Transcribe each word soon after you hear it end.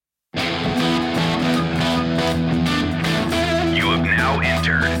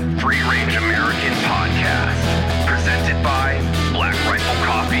Unfiltered, free-range American podcast. Presented by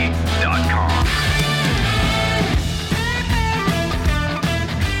BlackRifleCoffee.com.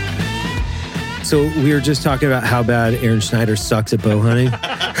 So we were just talking about how bad Aaron Schneider sucks at bow hunting.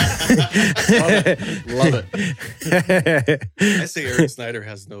 Love it. I say Aaron Schneider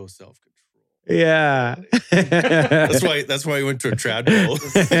has no self-control. Yeah. That's why he went to a trad bow.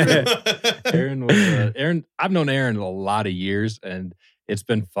 Aaron. I've known Aaron a lot of years, and it's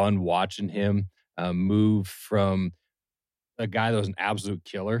been fun watching him move from a guy that was an absolute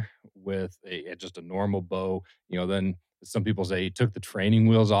killer with just a normal bow. Then some people say he took the training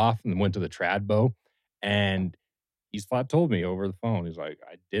wheels off and went to the trad bow, and he's flat told me over the phone, he's like,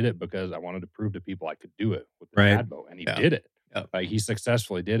 I did it because I wanted to prove to people I could do it with the trad bow, and he did it. Yep. Like, he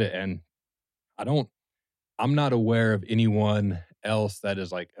successfully did it, and I'm not aware of anyone else that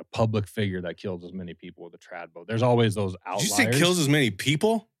is like a public figure that kills as many people with a trad bow. There's always those outliers. Did you say kills as many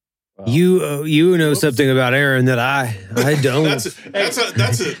people? Well, you know something about Aaron that I don't.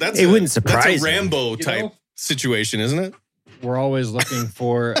 It wouldn't surprise That's a Rambo type situation, isn't it? We're always looking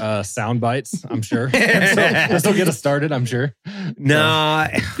for sound bites, I'm sure. This will get us started, I'm sure. Nah.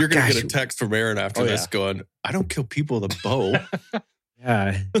 You're going to get a text from Aaron after this going, I don't kill people with a bow.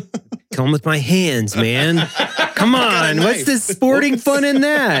 Yeah. Kill him with my hands, man. Come on. What's the sporting fun in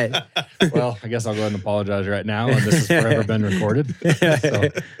that? Well, I guess I'll go ahead and apologize right now. And this has forever been recorded. So.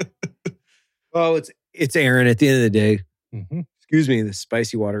 Well, it's Aaron at the end of the day. Mm-hmm. Excuse me, the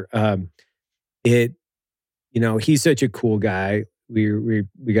spicy water. He's such a cool guy. We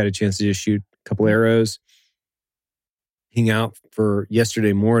got a chance to just shoot a couple arrows, hang out for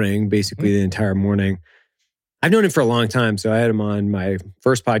yesterday morning, basically the entire morning. I've known him for a long time. So I had him on my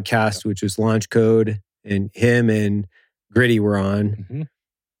first podcast, which was Launch Code, and him and Gritty were on. Mm-hmm.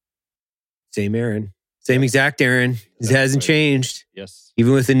 Same Aaron. Same exact Aaron. It hasn't changed. Yes.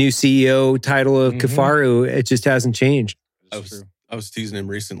 Even with the new CEO title of Kifaru, it just hasn't changed. I was teasing him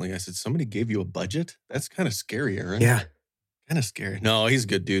recently. I said, somebody gave you a budget? That's kind of scary, Aaron. Yeah. Kind of scary. No, he's a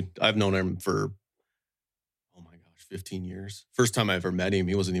good dude. I've known him for, 15 years. First time I ever met him,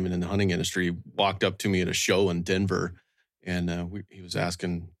 he wasn't even in the hunting industry. He walked up to me at a show in Denver, and he was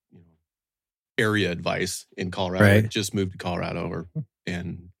asking area advice in Colorado. Right. I just moved to Colorado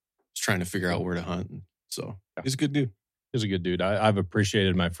and was trying to figure out where to hunt. And so he's a good dude. He's a good dude. I've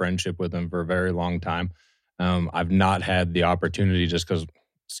appreciated my friendship with him for a very long time. I've not had the opportunity just because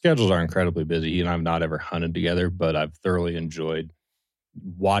schedules are incredibly busy. He and I have not ever hunted together, but I've thoroughly enjoyed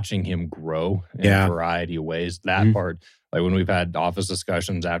watching him grow in a variety of ways. That part, like when we've had office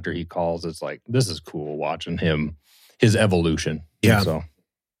discussions after he calls, it's like, this is cool watching his evolution. Yeah. So.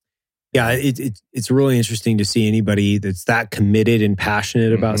 Yeah, it's really interesting to see anybody that's that committed and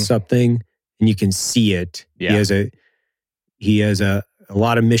passionate about something, and you can see it. Yeah. He has a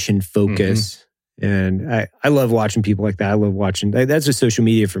lot of mission focus. And I love watching people like that. I love watching. That's what social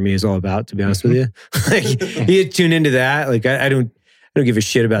media for me is all about, to be honest with you. Like, you tune into that. Like, I don't give a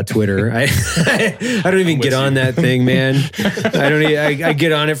shit about Twitter. I don't even get on that thing, man. I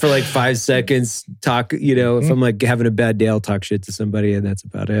get on it for like 5 seconds, talk, if I'm like having a bad day, I'll talk shit to somebody, and that's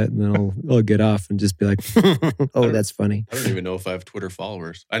about it. And then I'll get off and just be like, oh, that's funny. I don't even know if I have Twitter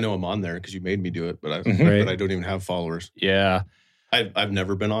followers. I know I'm on there because you made me do it, but I don't even have followers. Yeah. I've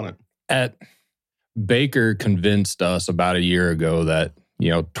never been on it. Baker convinced us about a year ago that,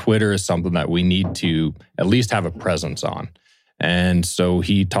 Twitter is something that we need to at least have a presence on. And so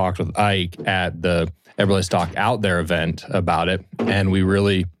he talked with Ike at the Everybody's Talk Out There event about it. And we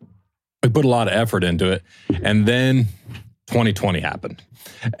put a lot of effort into it. And then 2020 happened.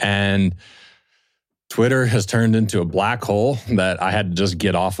 And Twitter has turned into a black hole that I had to just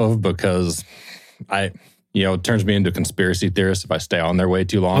get off of because it turns me into a conspiracy theorist if I stay on there way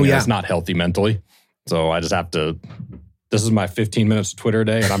too long. It's not healthy mentally. So I just have to, this is my 15 minutes of Twitter a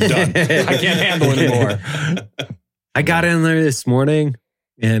day and I'm done. I can't handle anymore. I got in there this morning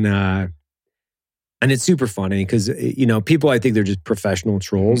and it's super funny because, people, I think they're just professional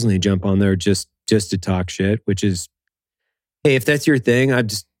trolls and they jump on there just to talk shit, which is, hey, if that's your thing, I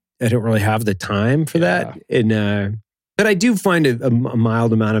don't really have the time for that. And, but I do find a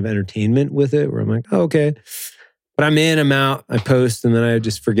mild amount of entertainment with it where I'm like, oh, okay. But I'm in, I'm out, I post, and then I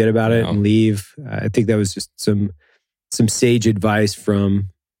just forget about it and leave. I think that was just some sage advice from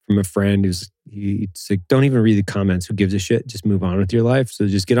a friend who's like, don't even read the comments. Who gives a shit? Just move on with your life. So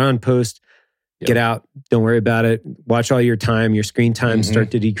just get on, post, get out. Don't worry about it. Watch all your time, your screen time start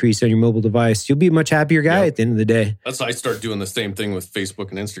to decrease on your mobile device. You'll be a much happier guy at the end of the day. I start doing the same thing with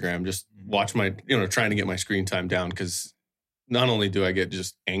Facebook and Instagram. Just watch my, trying to get my screen time down because not only do I get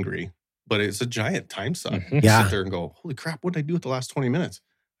just angry, but it's a giant time suck. Yeah. Sit there and go, holy crap, what did I do with the last 20 minutes?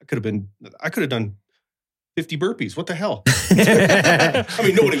 could have done 50 burpees. What the hell? I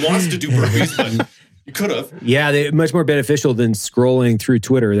mean, nobody wants to do burpees, but you could have. Yeah, they're much more beneficial than scrolling through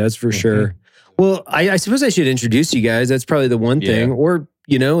Twitter. That's for sure. Well, I suppose I should introduce you guys. That's probably the one thing. Or,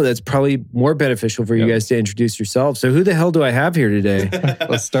 that's probably more beneficial for you guys to introduce yourself. So who the hell do I have here today?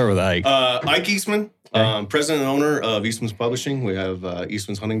 Let's start with Ike. Ike Eastman, president and owner of Eastman's Publishing. We have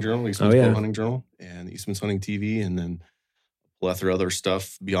Eastman's Hunting Journal, Eastman's Bow Hunting Journal, and Eastman's Hunting TV, and then a plethora of other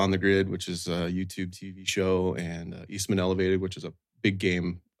stuff, Beyond the Grid, which is a YouTube TV show, and Eastman Elevated, which is a big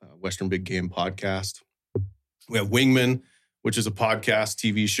game, Western big game podcast. We have Wingman, which is a podcast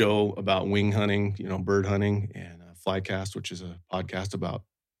TV show about wing hunting, bird hunting, and Flycast, which is a podcast about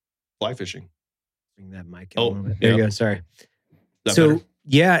fly fishing. Bring that mic in a little bit. There you go. Sorry. So,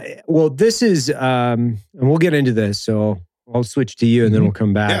 better? Well, this is, and we'll get into this. So I'll switch to you and then we'll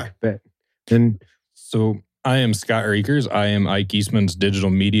come back. Yeah. But then, So I am Scott Reekers. I am Ike Eastman's digital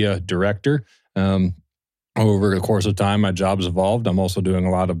media director. Over the course of time, my job's evolved. I'm also doing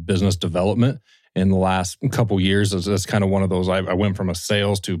a lot of business development. In the last couple of years, that's kind of one of those. I went from a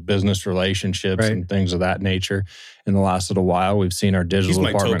sales to business relationships and things of that nature. In the last little while, we've seen our digital He's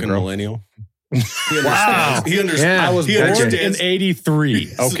my department token grow. millennial. Wow. He understands. Yeah. I was He born understands. in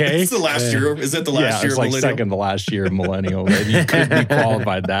 83, okay? It's the last year. Is that the last year it's of like millennial? second to last year of millennial. You could be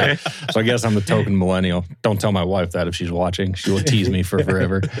qualified that. So I guess I'm the token millennial. Don't tell my wife that if she's watching. She will tease me for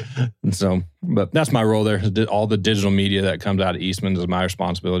forever. And so, but that's my role there. All the digital media that comes out of Eastman's is my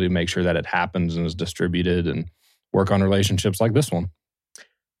responsibility to make sure that it happens and is distributed and work on relationships like this one.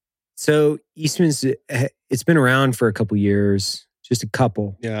 so Eastman's, it's been around for a couple years, just a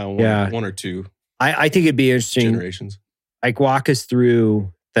couple. Yeah, one or two I think it'd be interesting. generations. Like walk us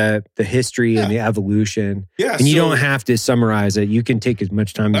through the history and the evolution. Yeah, And you so don't have to summarize it. You can take as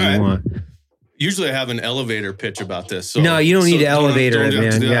much time as All you right. want. usually I have an elevator pitch about this. So, No, you don't need to don't elevator it, have to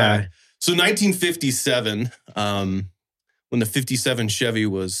man. do that. Yeah. So 1957, when the 57 Chevy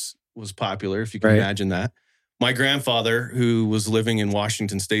was popular, if you can Right. imagine that. My grandfather, who was living in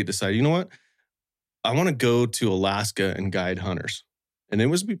Washington State, decided, you know what? I want to go to Alaska and guide hunters. And it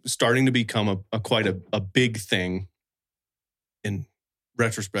was starting to become quite a big thing. In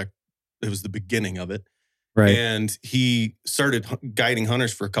retrospect, it was the beginning of it. Right. And he started guiding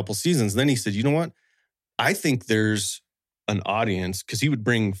hunters for a couple seasons. Then he said, you know what? I think there's an audience, because he would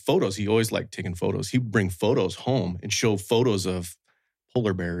bring photos. He always liked taking photos. He would bring photos home and show photos of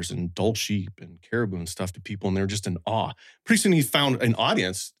polar bears and dull sheep and caribou and stuff to people. And they're just in awe. Pretty soon he found an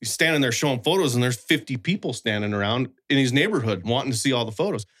audience. He's standing there showing photos and there's 50 people standing around in his neighborhood wanting to see all the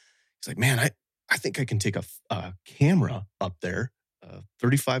photos. He's like, man, I think I can take a camera up there, a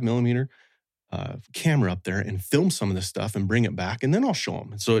 35 millimeter camera up there and film some of this stuff and bring it back. And then I'll show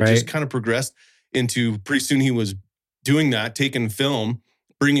them. And so it just kind of progressed into pretty soon he was doing that, taking film,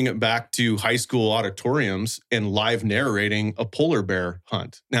 bringing it back to high school auditoriums and live narrating a polar bear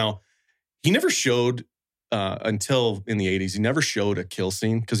hunt. Now, he never showed, until in the 80s, he never showed a kill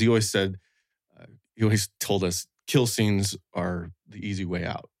scene because he always said, he always told us kill scenes are the easy way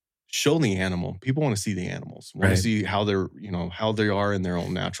out. Show the animal. People want to see the animals, want to see how they're, how they are in their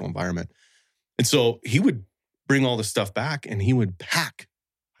own natural environment. And so he would bring all this stuff back and he would pack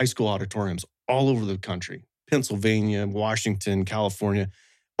high school auditoriums all over the country, Pennsylvania, Washington, California.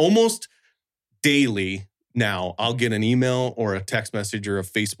 Almost daily now, I'll get an email or a text message or a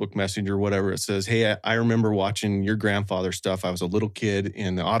Facebook message or whatever. It says, hey, I remember watching your grandfather's stuff. I was a little kid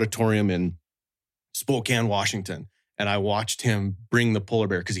in the auditorium in Spokane, Washington. And I watched him bring the polar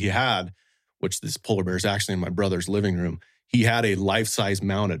bear because he had, which this polar bear is actually in my brother's living room. He had a life-size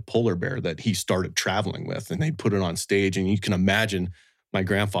mounted polar bear that he started traveling with and they put it on stage. And you can imagine my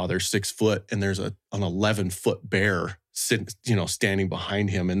grandfather's 6 foot and there's an 11-foot bear sitting, standing behind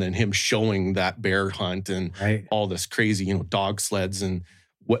him, and then him showing that bear hunt and all this crazy, dog sleds. And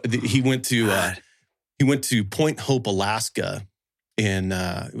he went to Point Hope, Alaska, and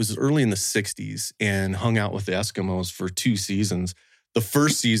it was early in the 60s, and hung out with the Eskimos for 2 seasons. The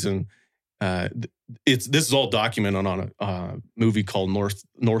first season, this is all documented on a movie called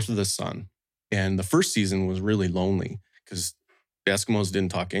North of the Sun, and the first season was really lonely because the Eskimos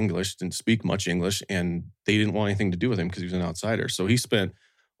didn't talk English, didn't speak much English, and they didn't want anything to do with him because he was an outsider. So he spent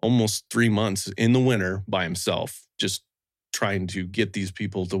almost 3 months in the winter by himself, just trying to get these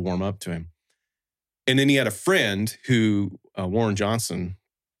people to warm up to him. And then he had a friend who, Warren Johnson,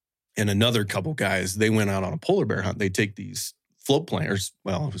 and another couple guys, they went out on a polar bear hunt. They take these float planes,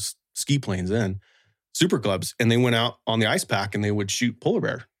 it was ski planes in, super clubs, and they went out on the ice pack and they would shoot polar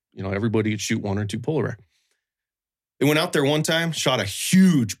bear. Everybody would shoot 1 or 2 polar bear. They went out there one time, shot a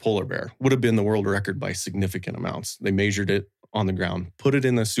huge polar bear. Would have been the world record by significant amounts. They measured it on the ground, put it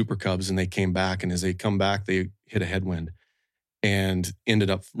in the Super Cubs, and they came back. And as they come back, they hit a headwind and ended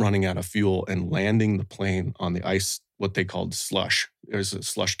up running out of fuel and landing the plane on the ice, what they called slush. There's a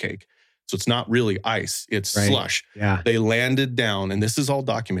slush cake. So it's not really ice, it's slush. Yeah. They landed down, and this is all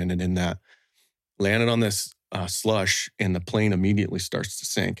documented in that, landed on this slush, and the plane immediately starts to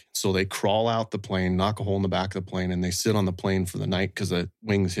sink. So they crawl out the plane, knock a hole in the back of the plane, and they sit on the plane for the night because the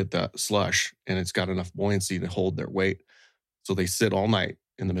wings hit that slush, and it's got enough buoyancy to hold their weight. So they sit all night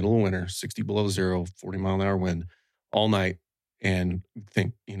in the middle of winter, 60 below zero, 40 mile an hour wind, all night, and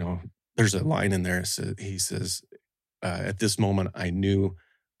think, there's a line in there. He says, at this moment, I knew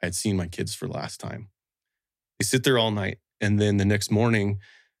I'd seen my kids for the last time. They sit there all night, and then the next morning,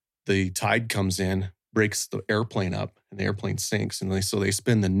 the tide comes in, breaks the airplane up, and the airplane sinks. And so they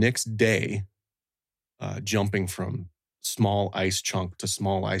spend the next day jumping from small ice chunk to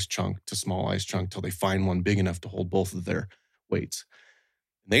small ice chunk to small ice chunk till they find one big enough to hold both of their weights.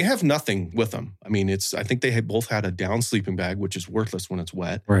 They have nothing with them. I mean, I think they both had a down sleeping bag, which is worthless when it's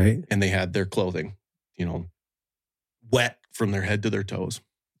wet. Right. And they had their clothing, wet from their head to their toes.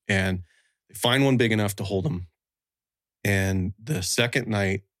 And they find one big enough to hold them. And the second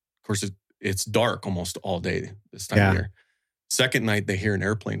night, of course, it's dark almost all day this time of year. Second night, they hear an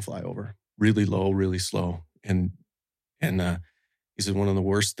airplane fly over, really low, really slow. And he said, one of the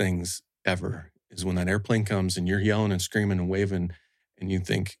worst things ever is when that airplane comes and you're yelling and screaming and waving, and you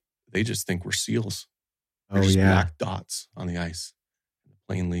think, they just think we're seals. They're just black dots on the ice. The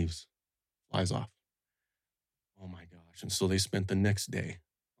plane leaves, flies off. Oh my gosh. And so they spent the next day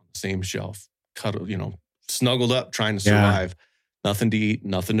on the same shelf, snuggled up, trying to survive. Nothing to eat,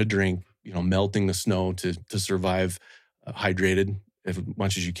 nothing to drink, melting the snow to survive, hydrated as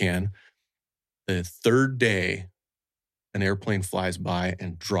much as you can. The third day, an airplane flies by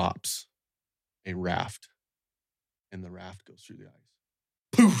and drops a raft, and the raft goes through the ice.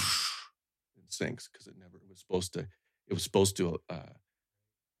 Poof! It sinks because it was supposed to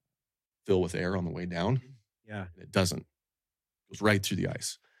fill with air on the way down. Yeah. It doesn't. It goes right through the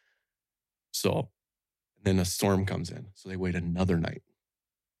ice. So then a storm comes in. So they wait another night.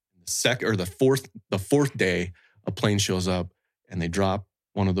 The fourth day, a plane shows up and they drop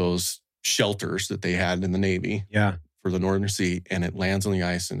one of those shelters that they had in the Navy for the Northern Sea, and it lands on the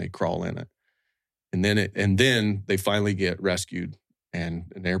ice and they crawl in it. And then they finally get rescued,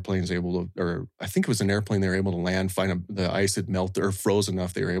 and an airplane's able to, or I think it was an airplane, they were able to land, the ice had melted or froze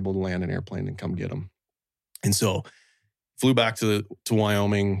enough, they were able to land an airplane and come get them. And so flew back to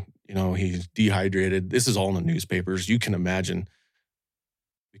Wyoming. He's dehydrated. This is all in the newspapers. You can imagine,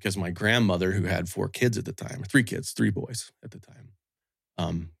 because my grandmother, who had 4 kids at the time, 3 boys at the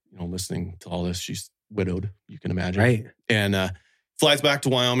time, listening to all this, she's widowed, you can imagine. Right. And flies back to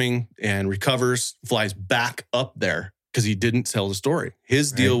Wyoming and recovers, flies back up there because he didn't tell the story.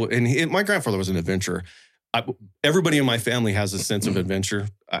 His deal, and my grandfather was an adventurer. Everybody in my family has a sense of adventure.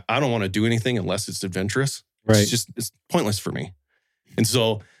 I don't want to do anything unless it's adventurous. Right. It's pointless for me. And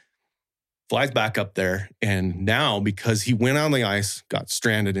so flies back up there. And now, because he went on the ice, got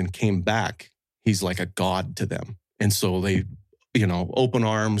stranded, and came back, he's like a god to them. And so they, open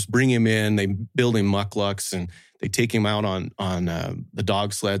arms, bring him in, they build him mucklucks, and they take him out on the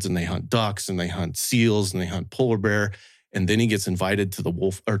dog sleds, and they hunt ducks, and they hunt seals, and they hunt polar bear. And then he gets invited to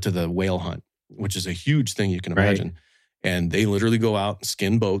the whale hunt, which is a huge thing you can imagine. And they literally go out and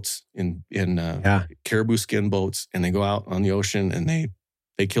skin boats in caribou skin boats, and they go out on the ocean, and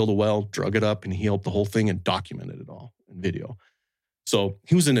they killed a whale, drug it up, and he helped the whole thing and documented it all in video. So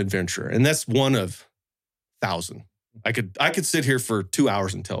he was an adventurer, and that's one of 1,000. I could sit here for 2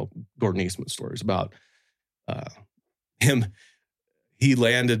 hours and tell Gordon Eastman stories about him. He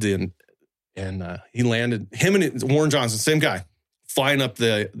landed him and Warren Johnson, same guy, flying up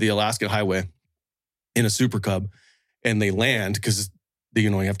the Alaskan highway in a Super Cub, and they land because you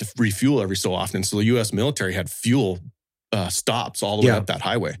have to refuel every so often. So the U.S. military had fuel stops all the way up that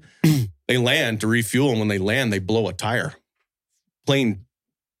highway. They land to refuel, and when they land, they blow a tire. Plane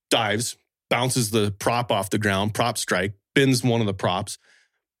dives, bounces the prop off the ground, prop strike, bends one of the props,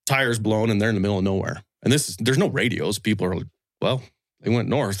 tire's blown, and they're in the middle of nowhere. And there's no radios. People are like, well, they went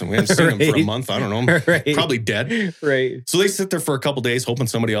north, and we haven't seen them for a month. I don't know. Probably dead. Right. So they sit there for a couple of days hoping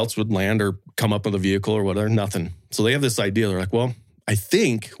somebody else would land or come up with a vehicle or whatever. Nothing. So they have this idea. They're like, well, I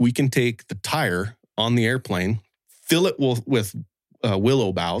think we can take the tire on the airplane, fill it with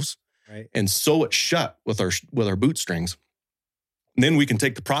willow boughs, and sew it shut with our bootstrings. And then we can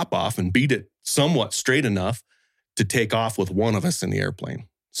take the prop off and beat it somewhat straight enough to take off with one of us in the airplane.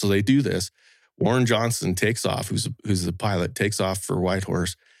 So they do this. Warren Johnson takes off, who's the pilot, takes off for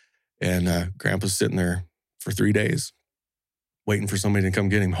Whitehorse, and Grandpa's sitting there for 3 days. waiting for somebody to come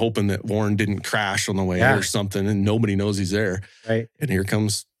get him, hoping that Warren didn't crash on the way or something, and nobody knows he's there. Right. And here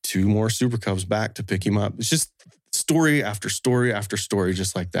comes 2 more Super Cubs back to pick him up. It's just story after story after story,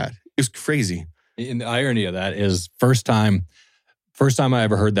 just like that. It was crazy. And the irony of that is first time I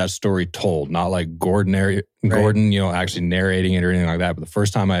ever heard that story told, not like Gordon, actually narrating it or anything like that, but the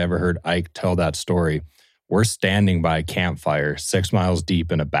first time I ever heard Ike tell that story, we're standing by a campfire 6 miles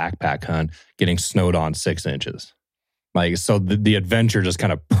deep in a backpack hunt, getting snowed on 6 inches. Like, so the adventure just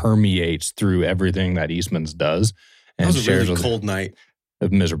kind of permeates through everything that Eastman's does. And It was a really cold night. A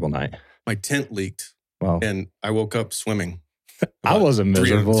miserable night. My tent leaked. Wow. And I woke up swimming. I wasn't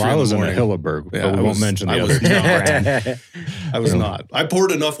miserable. I was in a Hilleberg, but we won't mention the other brand. I was not. I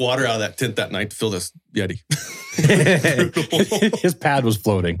poured enough water out of that tent that night to fill this Yeti. His pad was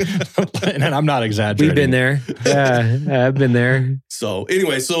floating. And I'm not exaggerating. We've been there. Yeah, I've been there. So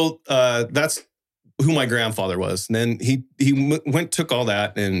anyway, that's who my grandfather was. And then he took all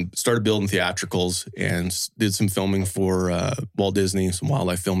that and started building theatricals and did some filming for Walt Disney, some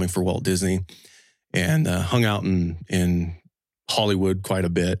wildlife filming for Walt Disney, and hung out in Hollywood quite a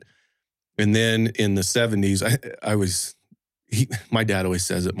bit. And then in the 70s, my dad always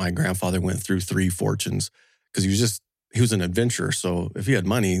says that my grandfather went through 3 fortunes because he was an adventurer. So if he had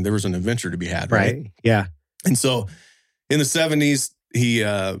money, there was an adventure to be had, right? Yeah. And so in the 70s, he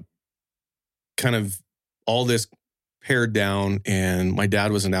kind of all this pared down, and my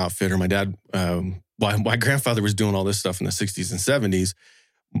dad was an outfitter. My dad, while my grandfather was doing all this stuff in the 60s and 70s,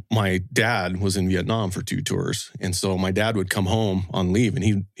 my dad was in Vietnam for 2 tours. And so my dad would come home on leave, and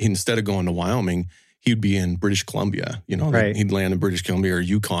he instead of going to Wyoming, he'd be in British Columbia. Right. He'd land in British Columbia or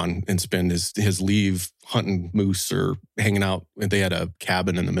Yukon and spend his leave hunting moose or hanging out. They had a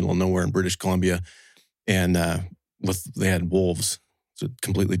cabin in the middle of nowhere in British Columbia, and they had wolves. It's a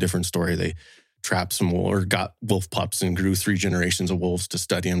completely different story. They trapped some wolves or got wolf pups and grew 3 generations of wolves to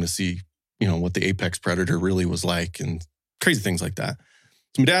study them to see, what the apex predator really was like, and crazy things like that.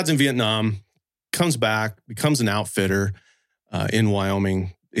 So my dad's in Vietnam, comes back, becomes an outfitter in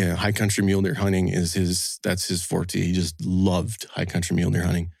Wyoming. High country mule deer hunting that's his forte. He just loved high country mule deer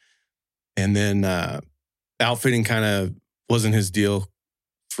hunting. And then outfitting kind of wasn't his deal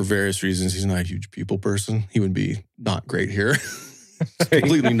for various reasons. He's not a huge people person. He would be not great here.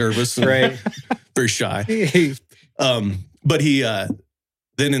 Completely nervous and very shy. But he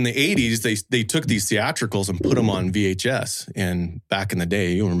then in the 80s, they took these theatricals and put them on VHS. And back in the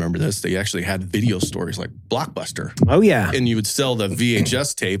day, you'll remember this, they actually had video stores like Blockbuster. Oh, yeah. And you would sell the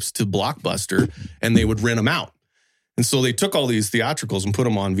VHS tapes to Blockbuster, and they would rent them out. And so they took all these theatricals and put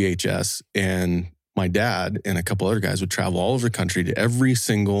them on VHS. And my dad and a couple other guys would travel all over the country to every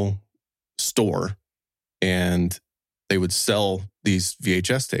single store, and they would sell these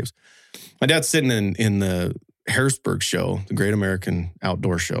VHS tapes. My dad's sitting in the Harrisburg show, the Great American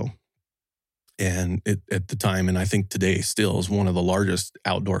Outdoor Show. And at the time, and I think today still, is one of the largest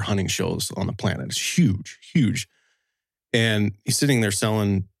outdoor hunting shows on the planet. It's huge, huge. And he's sitting there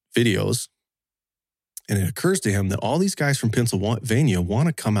selling videos. And it occurs to him that all these guys from Pennsylvania want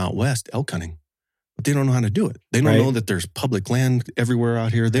to come out west elk hunting, but they don't know how to do it. They don't know that there's public land everywhere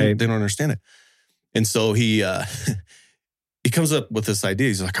out here. They don't understand it. And so he comes up with this idea.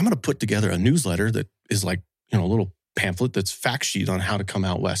 He's like, I'm going to put together a newsletter that is like, a little pamphlet that's fact sheet on how to come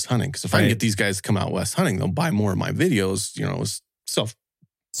out west hunting. Because if I can get these guys to come out west hunting, they'll buy more of my videos,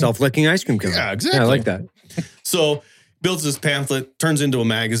 Self-licking ice cream cone. Yeah, exactly. Yeah, I like that. So builds this pamphlet, turns into a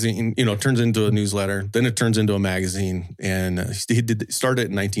magazine, turns into a newsletter. Then it turns into a magazine. And he started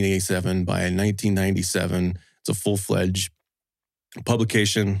in 1987. By 1997, it's a full-fledged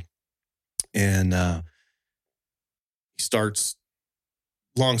publication. And he starts,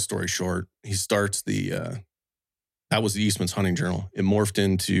 long story short, that was the Eastman's Hunting Journal. It morphed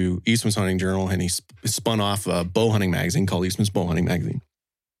into Eastman's Hunting Journal, and he spun off a bow hunting magazine called Eastman's Bow Hunting Magazine.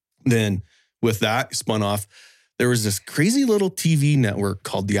 Then with that, spun off, there was this crazy little TV network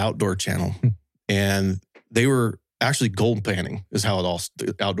called the Outdoor Channel. And they were actually gold panning is how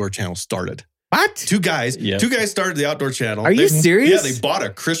the Outdoor Channel started. What? Two guys started the Outdoor Channel. Are you serious? Yeah, they bought a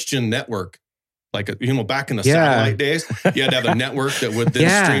Christian network. Like, back in the satellite days, you had to have a network that would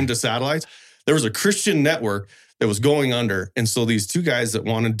then stream to satellites. There was a Christian network that was going under. And so these 2 guys that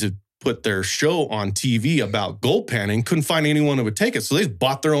wanted to put their show on TV about gold panning couldn't find anyone who would take it. So they just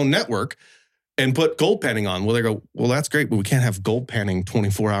bought their own network and put gold panning on. Well, they go, well, that's great, but we can't have gold panning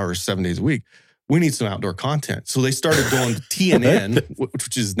 24 hours, 7 days a week. We need some outdoor content. So they started going to TNN,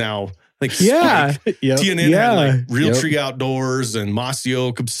 which is now like TNN had like Real Tree Outdoors and Mossy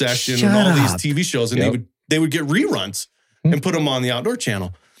Oak Obsession and all these TV shows. And they would get reruns and put them on the Outdoor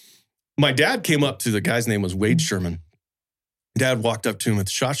Channel. My dad came up to the guy's name was Wade Sherman. Dad walked up to him at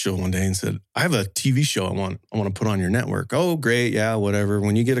the SHOT Show one day and said, I have a TV show I want to put on your network. Oh, great. Yeah, whatever.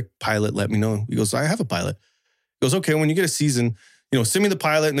 When you get a pilot, let me know. He goes, I have a pilot. He goes, okay, when you get a season, send me the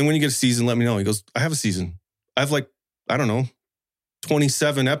pilot. And then when you get a season, let me know. He goes, I have a season. I have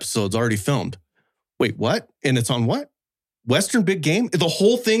 27 episodes already filmed. Wait, what? And it's on what? Western Big Game? The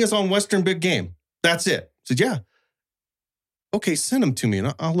whole thing is on Western Big Game. That's it. I said, yeah. Okay, send them to me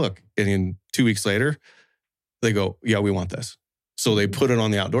and I'll look. And then 2 weeks later, they go, yeah, we want this. So they put it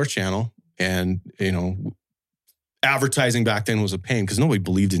on the Outdoor Channel, and, advertising back then was a pain because nobody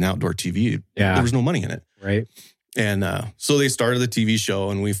believed in outdoor TV. Yeah. There was no money in it. Right. And so they started the TV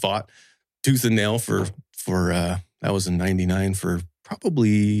show, and we fought tooth and nail for that was in 99 for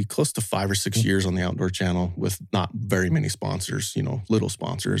probably close to 5 or 6 years on the Outdoor Channel with not very many sponsors, little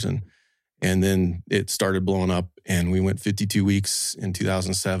sponsors. And then it started blowing up, and we went 52 weeks in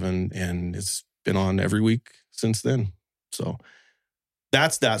 2007, and it's been on every week since then. So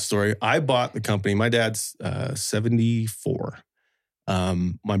that's that story. I bought the company. My dad's 74.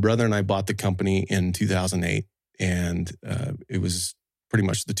 My brother and I bought the company in 2008, and it was pretty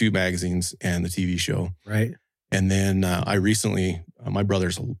much the 2 magazines and the TV show. Right. And then I recently, my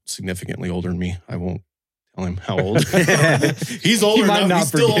brother's significantly older than me. I won't tell him how old. He's older enough. He's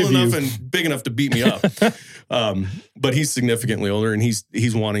still old enough and big enough to beat me up. But he's significantly older, and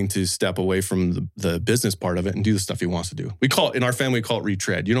he's wanting to step away from the business part of it and do the stuff he wants to do. We call it, in our family, we call it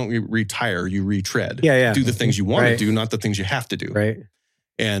retread. You don't retire, you retread. Yeah. Do the things you want to do, not the things you have to do. Right.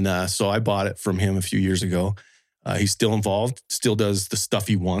 And so I bought it from him a few years ago. He's still involved, still does the stuff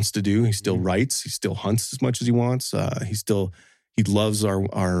he wants to do. He still writes, he still hunts as much as he wants. He loves our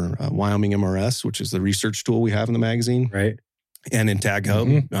Wyoming MRS, which is the research tool we have in the magazine. Right. And in Tag Hub,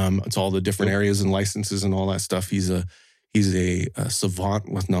 it's all the different areas and licenses and all that stuff. He's a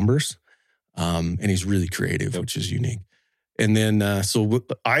savant with numbers, and he's really creative, which is unique. And then,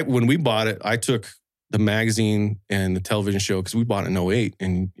 when we bought it, I took the magazine and the television show, because we bought it in 2008.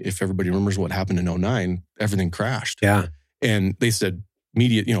 And if everybody remembers what happened in 2009, everything crashed. Yeah. And they said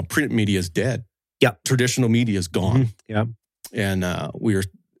media, print media is dead. Yeah. Traditional media is gone. Yeah. And I'll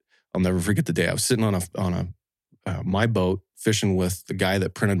never forget the day. I was sitting on my boat fishing with the guy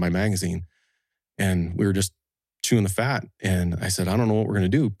that printed my magazine, and we were just chewing the fat. And I said, I don't know what we're going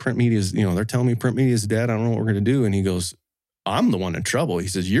to do. Print media is, they're telling me print media is dead. I don't know what we're going to do. And he goes, I'm the one in trouble. He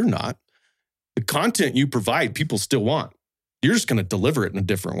says, you're not. The content you provide, people still want. You're just going to deliver it in a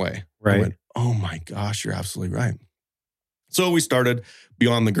different way. Right. I went, oh my gosh, you're absolutely right. So we started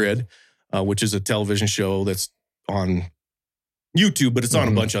Beyond the Grid, which is a television show that's on YouTube, but it's on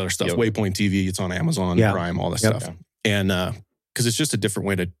a bunch of other stuff. Waypoint TV, it's on Amazon Prime, all that stuff. And because it's just a different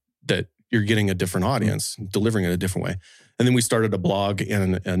way that you're getting a different audience, delivering it a different way. And then we started a blog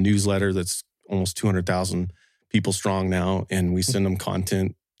and a newsletter that's almost 200,000 people strong now. And we send them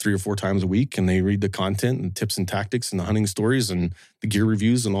content 3 or 4 times a week, and they read the content and tips and tactics and the hunting stories and the gear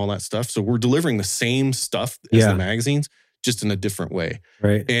reviews and all that stuff. So we're delivering the same stuff as the magazines, just in a different way.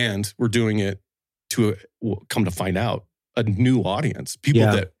 Right. And we're doing it to, come to find out, a new audience, people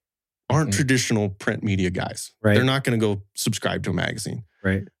that aren't traditional print media guys. Right. They're not going to go subscribe to a magazine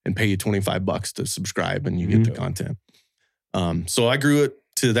and pay you $25 to subscribe and you get the content. So I grew it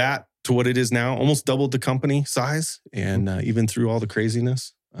to what it is now, almost doubled the company size. And even through all the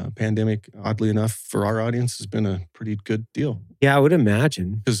craziness, pandemic, oddly enough, for our audience has been a pretty good deal. Yeah, I would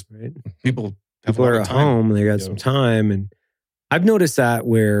imagine. Because people are at home and they got some time. And I've noticed that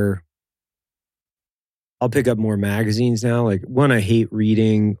where I'll pick up more magazines now. Like, one, I hate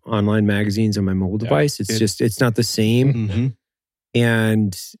reading online magazines on my mobile device. It's not the same. Mm-hmm.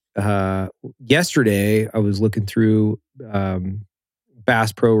 And yesterday I was looking through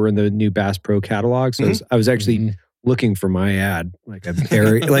Bass Pro. We're in the new Bass Pro catalog. So I was actually looking for my ad, like an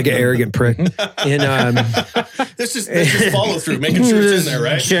arrogant prick. And let's just follow through, making sure it's in there,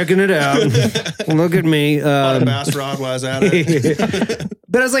 right? Checking it out. Look at me. Bass rod was at it.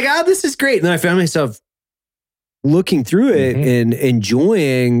 But I was like, this is great. And then I found myself looking through it and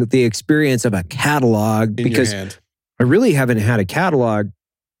enjoying the experience of a catalog, because I really haven't had a catalog,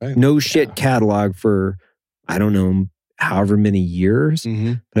 catalog for, I don't know, however many years.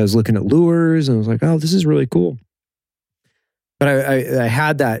 But I was looking at lures and I was like, oh, this is really cool. But I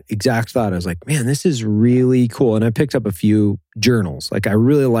had that exact thought. I was like, man, this is really cool. And I picked up a few journals. Like, I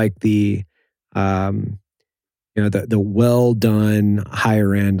really like the well done,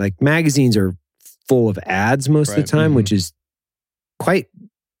 higher end. Like, magazines are full of ads most of the time, which is quite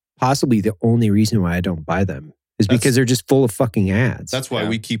possibly the only reason why I don't buy them, is because they're just full of fucking ads. That's why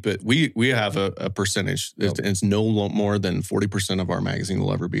we keep it. We have a percentage. It's no more than 40% of our magazine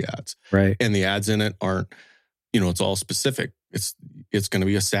will ever be ads. Right. And the ads in it aren't it's all specific. It's going to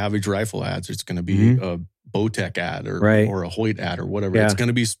be a Savage rifle ads. It's going to be a Bowtech ad or a Hoyt ad or whatever. Yeah. It's going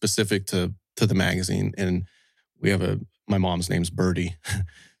to be specific to the magazine. And we have my mom's name's Birdie.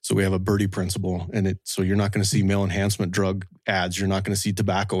 So we have a Birdie principle. And so you're not going to see male enhancement drug ads. You're not going to see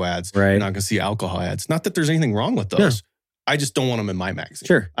tobacco ads. Right. You're not going to see alcohol ads. Not that there's anything wrong with those. No. I just don't want them in my magazine.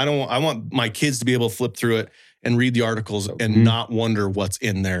 Sure. I want my kids to be able to flip through it and read the articles and not wonder what's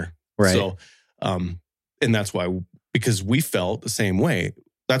in there. Right. So, and that's why, because we felt the same way.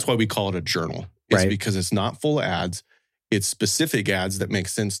 That's why we call it a journal. It's Right. because it's not full of ads. It's specific ads that make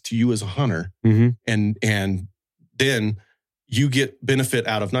sense to you as a hunter. And then you get benefit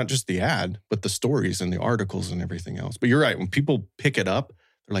out of not just the ad, but the stories and the articles and everything else. But you're right. When people pick it up,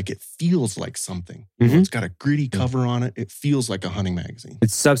 they're like, it feels like something. It's got a gritty cover on it. It feels like a hunting magazine.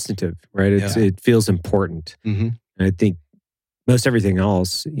 It's substantive, right? It feels important. And I think most everything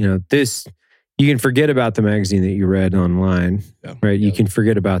else, this, you can forget about the magazine that you read online, right? You can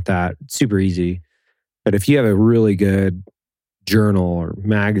forget about that. It's super easy. But if you have a really good journal or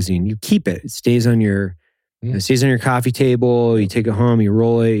magazine, you keep it. It stays on your coffee table. You take it home, you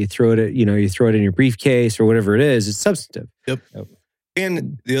roll it, you throw it, you throw it in your briefcase or whatever it is. It's substantive. Yep.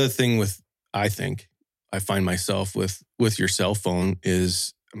 And the other thing I find myself with your cell phone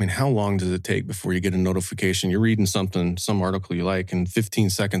is, how long does it take before you get a notification? You're reading some article you like, and 15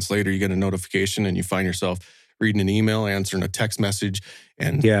 seconds later, you get a notification and you find yourself reading an email, answering a text message,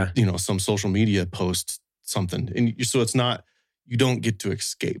 and some social media post something. And so it's not, you don't get to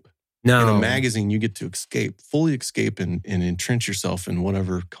escape. No. In a magazine, you get to fully escape and entrench yourself in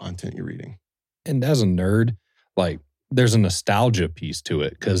whatever content you're reading. And as a nerd, there's a nostalgia piece to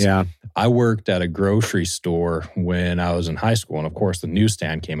it, because I worked at a grocery store when I was in high school. And of course, the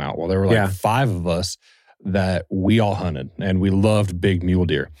newsstand came out. Well, there were 5 of us that we all hunted, and we loved big mule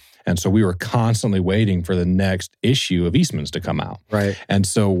deer. And so we were constantly waiting for the next issue of Eastman's to come out. Right. And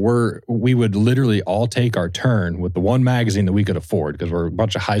so we would literally all take our turn with the one magazine that we could afford, because we're a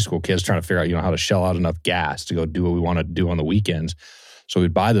bunch of high school kids trying to figure out, how to shell out enough gas to go do what we wanted to do on the weekends. So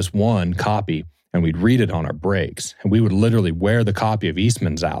we'd buy this one copy and we'd read it on our breaks. And we would literally wear the copy of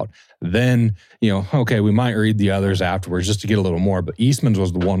Eastman's out. Then, okay, we might read the others afterwards just to get a little more. But Eastman's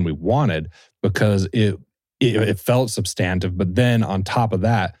was the one we wanted because it felt substantive. But then on top of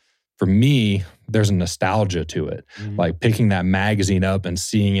that, for me, there's a nostalgia to it. Like picking that magazine up and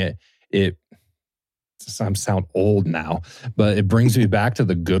seeing it, I sound old now, but it brings me back to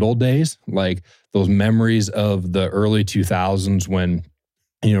the good old days, like those memories of the early 2000s when,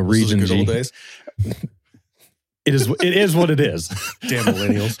 Region G. Old days. It is what it is. Damn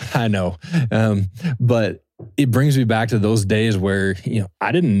millennials. I know. But it brings me back to those days where,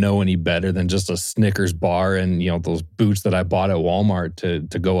 I didn't know any better than just a Snickers bar and, those boots that I bought at Walmart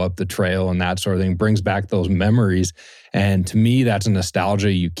to go up the trail and that sort of thing. Brings back those memories. And to me, that's a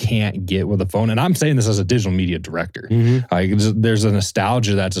nostalgia you can't get with a phone. And I'm saying this as a digital media director. There's a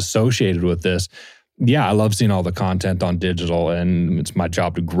nostalgia that's associated with this. Yeah, I love seeing all the content on digital, and it's my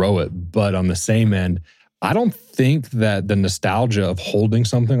job to grow it. But on the same end, I don't think that the nostalgia of holding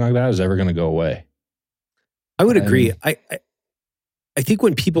something like that is ever going to go away. I would agree. I think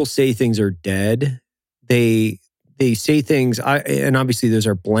when people say things are dead, they say things, and obviously those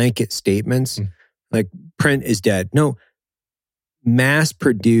are blanket statements, like print is dead. No,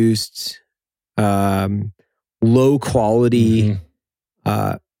 mass-produced, low-quality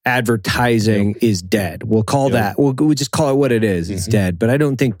advertising is dead. We'll call that, we'll just call it what it is. It's dead. But I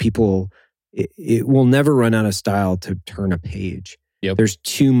don't think people, it will never run out of style to turn a page. There's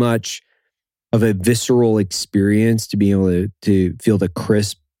too much of a visceral experience to be able to feel the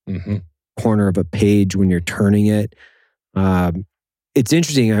crisp corner of a page when you're turning it. It's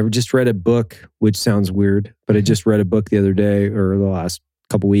interesting. I just read a book, which sounds weird, but I just read a book the other day or the last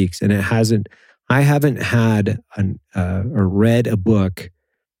couple weeks, and I haven't had or read a book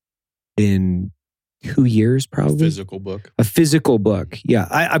in 2 years, probably. A physical book. Yeah,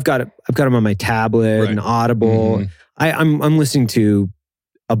 I've got them on my tablet and Audible. I'm listening to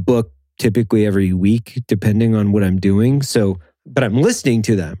a book typically every week, depending on what I'm doing. So, but I'm listening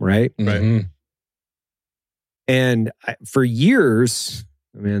to them, right? Right. And for years,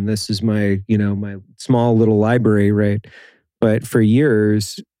 this is my my small little library, right? But for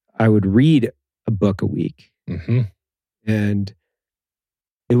years, I would read a book a week, and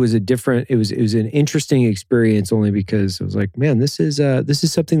it was it was an interesting experience only because I was like, man, this is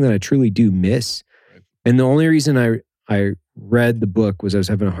something that I truly do miss. Right. And the only reason I read the book was I was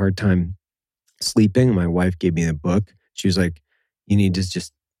having a hard time sleeping. My wife gave me the book. She was like, you need to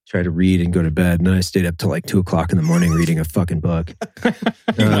just try to read and go to bed. And then I stayed up till like 2:00 in the morning reading a fucking book. You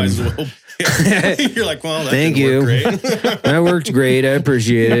might as well. Yeah. You're like, well, that Thank didn't you. work great. That worked great. I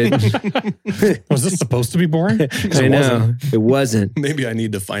appreciate it. Was this supposed to be boring? 'Cause I it know. wasn't. It wasn't. Maybe I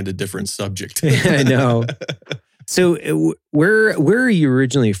need to find a different subject. I know. So where are you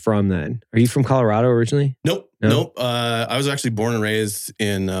originally from then? Are you from Colorado originally? Nope. No? Nope. I was actually born and raised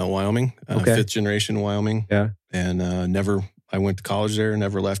in Wyoming, Okay. 5th generation Wyoming. Yeah. And I went to college there,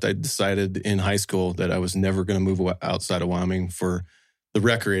 never left. I decided in high school that I was never going to move outside of Wyoming for the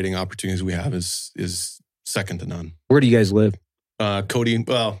recreating opportunities we have is second to none. Where do you guys live?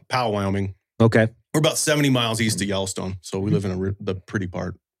 Powell, Wyoming. Okay. We're about 70 miles east of Yellowstone. So we live in the pretty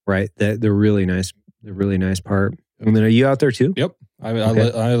part. Right. The really nice part. And then are you out there too? Yep. I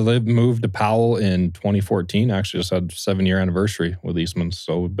Okay. moved to Powell in 2014. Actually, just had 7-year anniversary with Eastman.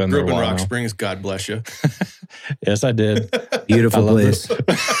 So we've been Grew there up a in while Rock now. Springs. God bless you. Yes, I did. Beautiful I love place.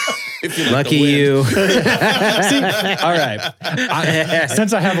 If you like Lucky the wind. you. See, all right.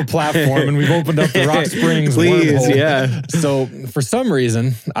 Since I have a platform and we've opened up the Rock Springs Please, wormhole, yeah. So for some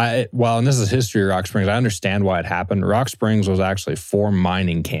reason, and this is history of Rock Springs, I understand why it happened. Rock Springs was actually 4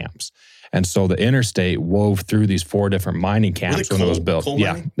 mining camps. And so the interstate wove through these 4 different mining camps when it was built. Coal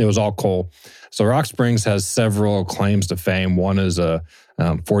Yeah, mining? it was all coal. So Rock Springs has several claims to fame. One is a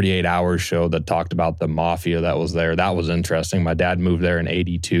 48 Hours show that talked about the mafia that was there. That was interesting. My dad moved there in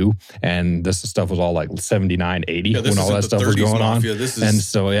 82, and this stuff was all like 79, 80 Yeah, this when all isn't that the stuff was 30s going mafia. on. This is And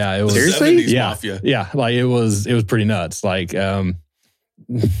so, yeah, it was. the Seriously? 70s Yeah, mafia. yeah, like it was pretty nuts. Like, I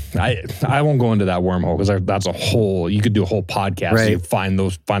won't go into that wormhole because that's a whole. You could do a whole podcast. Right. You find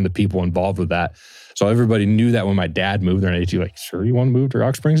the people involved with that. So everybody knew that when my dad moved there in 82, like, sure, you want to move to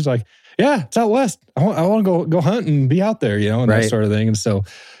Rock Springs? He's like, yeah, it's out west. I want to go hunt and be out there, and Right. that sort of thing. And so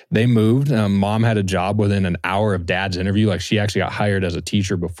they moved. Mom had a job within an hour of Dad's interview. Like she actually got hired as a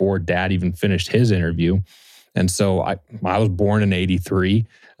teacher before Dad even finished his interview. And so I was born in 83.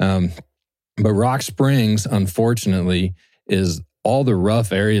 But Rock Springs, unfortunately, is all the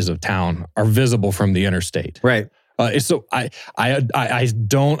rough areas of town are visible from the interstate. Right. So I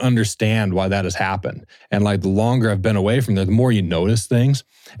don't understand why that has happened. And like the longer I've been away from there, the more you notice things.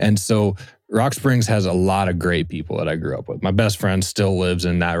 And so Rock Springs has a lot of great people that I grew up with. My best friend still lives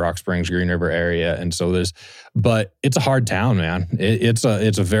in that Rock Springs, Green River area. And so but it's a hard town, man. It's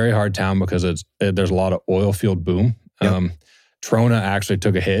a very hard town because there's a lot of oil field boom. Yep. Trona actually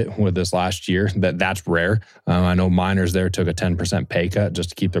took a hit with this last year. That's rare. I know miners there took a 10% pay cut just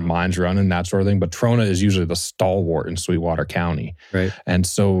to keep their mines running, that sort of thing. But Trona is usually the stalwart in Sweetwater County. Right. And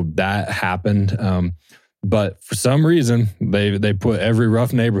so that happened. But for some reason, they put every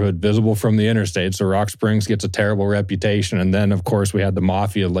rough neighborhood visible from the interstate. So Rock Springs gets a terrible reputation. And then, of course, we had the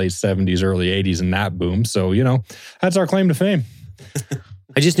mafia late 70s, early 80s, and that boom. So, that's our claim to fame.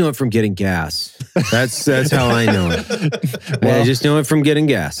 I just know it from getting gas. That's how I know it. I just know it from getting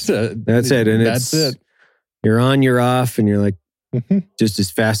gas. That's it. And that's it. You're on, you're off, and you're like just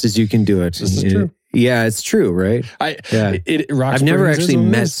as fast as you can do it. This is And true. Yeah, it's true, right? Rock I've never Springs is actually what it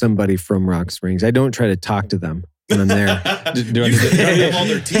met is. somebody from Rock Springs. I don't try to talk to them when I'm there. Do I You need to- have all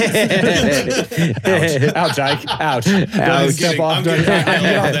their teeth. Ouch, Ike. Ouch. Don't step kidding. off. I'm Don't kidding.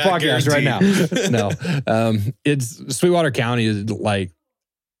 get off the That podcast right now. guaranteed. No. It's Sweetwater County is like,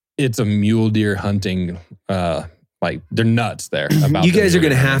 it's a mule deer hunting, like they're nuts there. About You the guys are mule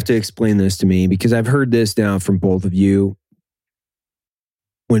going to deer have to explain this to me because I've heard this now from both of you.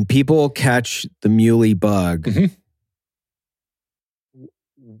 When people catch the muley bug, Mhm.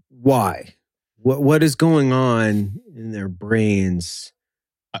 why? What is going on in their brains?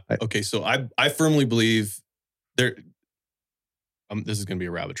 Okay, so I firmly believe there. This is going to be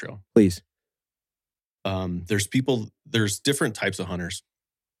a rabbit trail. Please. There's different types of hunters.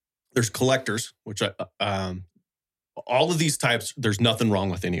 There's collectors, which all of these types, there's nothing wrong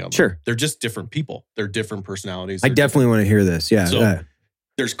with any of them. Sure. They're just different people. They're different personalities. I They're definitely want to hear this. Yeah. So-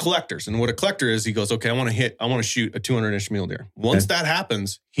 There's collectors. And what a collector is, he goes, okay, I want to shoot a 200-inch mule deer. Once that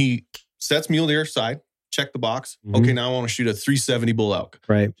happens, he sets mule deer aside, check the box. Mhm. Okay, now I want to shoot a 370 bull elk.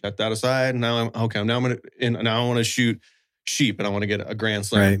 Right. Set that aside. Now I want to shoot sheep and I want to get a grand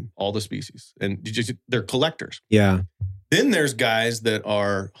slam, Right. all the species. And they're collectors. Yeah. Then there's guys that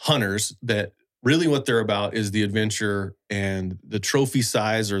are hunters that really what they're about is the adventure and the trophy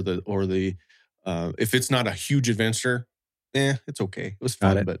size or the if it's not a huge adventure, it's okay. It was Got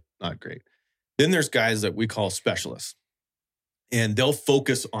fun, it. but not great. Then there's guys that we call specialists, and they'll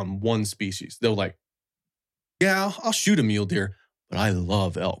focus on one species. They'll like, yeah, I'll shoot a mule deer, but I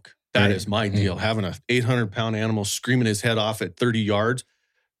love elk. That is Right. my deal. Having a 800-pound animal screaming his head off at 30 yards,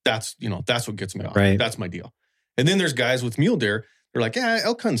 that's what gets me off. Right. That's my deal. And then there's guys with mule deer they're like, yeah,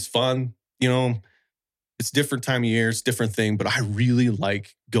 elk hunting's fun. You know, it's different time of year, it's different thing. But I really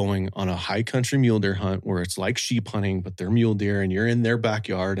like going on a high country mule deer hunt where it's like sheep hunting, but they're mule deer and you're in their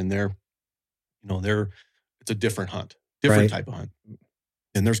backyard and it's a different hunt, different type of hunt.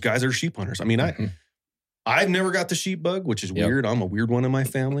 And there's guys that are sheep hunters. I mean, I've never got the sheep bug, which is weird. I'm a weird one in my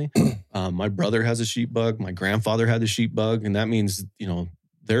family. My brother has a sheep bug. My grandfather had the sheep bug. And that means,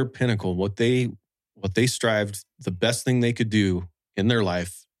 their pinnacle, what they strived, the best thing they could do in their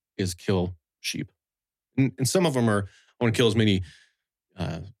life is kill sheep. And some of them are, I want to kill as many,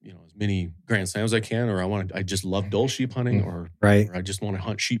 as many grand slams as I can, or I just love dull sheep hunting, or I just want to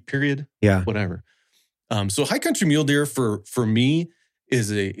hunt sheep, period. Yeah. Whatever. So high country mule deer for me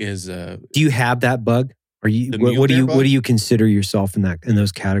is a. Do you have that bug? Are you? What do you consider yourself in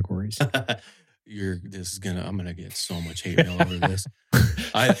those categories? I'm gonna get so much hate mail over this.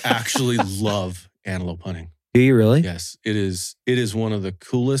 I actually love antelope hunting. Do you really? Yes, it is. It is one of the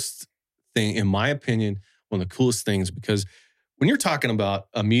coolest thing, in my opinion, one of the coolest things, because when you're talking about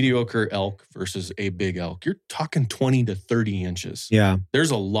a mediocre elk versus a big elk, you're talking 20 to 30 inches. Yeah.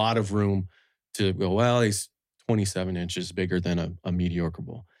 There's a lot of room to go, well, he's 27 inches bigger than a mediocre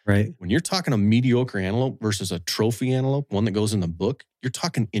bull. Right. When you're talking a mediocre antelope versus a trophy antelope, one that goes in the book, you're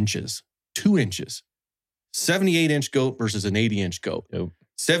talking inches, 2 inches. 78-inch goat versus an 80-inch goat. Yep.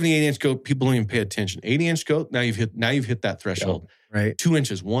 78-inch goat, people don't even pay attention. 80-inch goat, now you've hit that threshold. Yep. Right. 2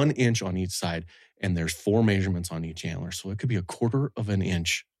 inches, 1 inch on each side, and there's 4 measurements on each antler. So it could be a quarter of an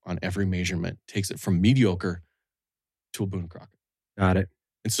inch on every measurement. Takes it from mediocre to a Boone Crockett. Got it.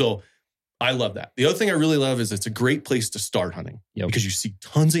 And so I love that. The other thing I really love is it's a great place to start hunting because you see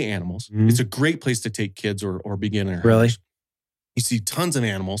tons of animals. Mm-hmm. It's a great place to take kids or beginner Really? hunters. You see tons of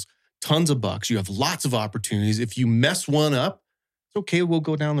animals, tons of bucks. You have lots of opportunities. If you mess one up, it's okay. We'll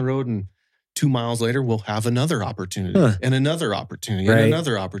go down the road and 2 miles later, we'll have another opportunity and another opportunity and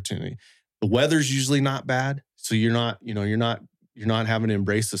another opportunity. The weather's usually not bad. So you're not having to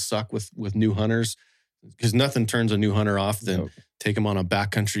embrace the suck with new hunters, because nothing turns a new hunter off than take them on a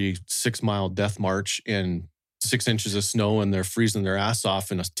backcountry 6-mile death march in 6 inches of snow and they're freezing their ass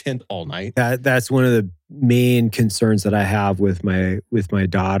off in a tent all night. That's one of the main concerns that I have with my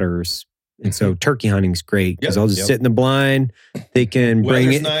daughters. And so turkey hunting's great because I'll just sit in the blind. They can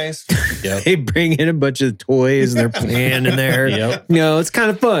bring it. Nice. They bring in a bunch of toys and they're playing in there. It's kind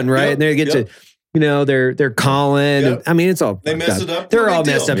of fun, right? And they get to, they're calling. Yep. I mean, it's all they mess it up. They're all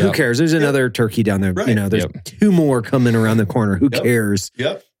messed up. Who cares? There's another turkey down there. Right. There's 2 more coming around the corner. Who cares?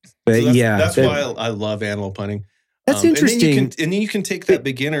 Yep. But so that's why I love antelope hunting. That's interesting. And then you can take that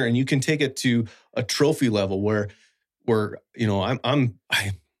beginner and you can take it to a trophy level where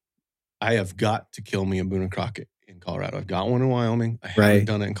I have got to kill me a Boone and Crockett in Colorado. I've got one in Wyoming. I haven't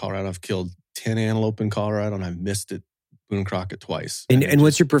done it in Colorado. I've killed 10 antelope in Colorado and I've missed it Boone and Crockett twice. And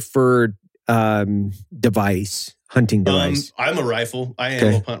what's your preferred device, hunting device? I'm a rifle. I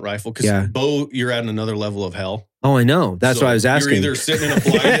antelope hunt rifle because bow, you're at another level of hell. Oh, I know. That's why I was asking. You're either sitting in a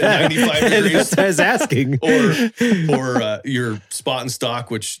blind at 95 degrees. That's what I was asking. or you're spot and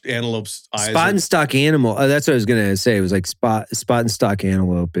stock, which antelope's eyes. Spot and stock animal. That's what I was going to say. It was like spot and stock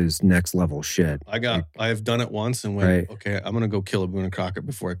antelope is next level shit. I have done it once and went, okay, I'm going to go kill a Boone and Crockett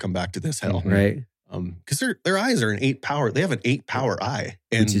before I come back to this hell. Right. Because their eyes are an 8 power. They have an 8 power eye,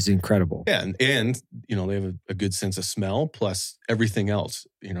 which is incredible. Yeah, and they have a good sense of smell plus everything else.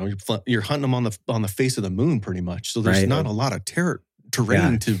 You're hunting them on the face of the moon pretty much. So there's not a lot of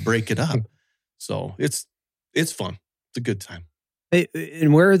terrain to break it up. So it's fun. It's a good time.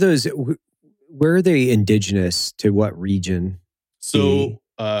 And where are those? Where are they indigenous to? What region? So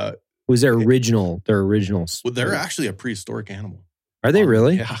was their original? Well, they're actually a prehistoric animal. Are they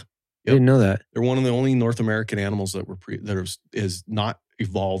really? Yeah. I didn't know that. They're one of the only North American animals that is not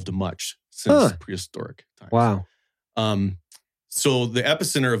evolved much since prehistoric times. Wow. So the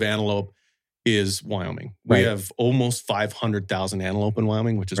epicenter of antelope is Wyoming. We have almost 500,000 antelope in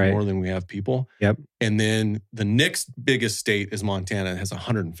Wyoming, which is more than we have people. Yep. And then the next biggest state is Montana. It has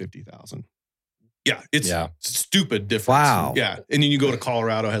 150,000. Yeah, it's stupid difference. Wow. Yeah. And then you go to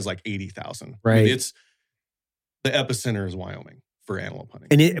Colorado, has like 80,000. Right. I mean, it's the epicenter is Wyoming for antelope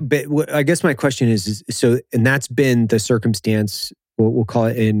hunting. But I guess my question is and that's been the circumstance, we'll call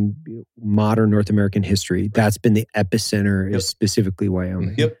it in modern North American history. That's been the epicenter is specifically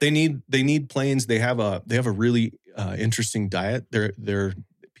Wyoming. Yep. They need plains. They have a really interesting diet. They're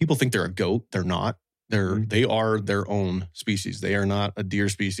people think they're a goat. They're not. They are their own species. They are not a deer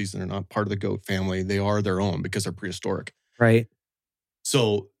species. They're not part of the goat family. They are their own because they're prehistoric. Right.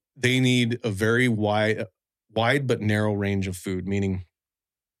 So they need a very wide but narrow range of food, meaning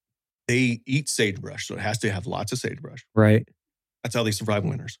they eat sagebrush. So it has to have lots of sagebrush. Right. That's how they survive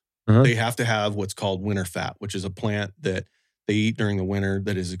winters. Uh-huh. They have to have what's called winter fat, which is a plant that they eat during the winter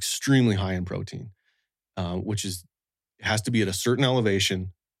that is extremely high in protein, which is it has to be at a certain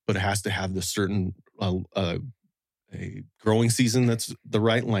elevation, but it has to have the certain a growing season that's the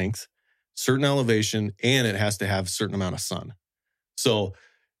right length, certain elevation, and it has to have a certain amount of sun. So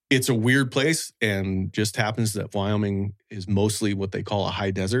it's a weird place, and just happens that Wyoming is mostly what they call a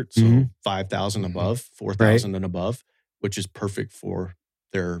high desert, so 5,000 above, 4,000 and above, which is perfect for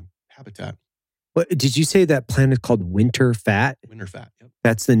their habitat. What did you say that plant is called winter fat? Winter fat. Yep.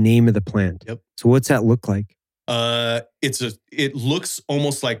 That's the name of the plant. Yep. So what's that look like? It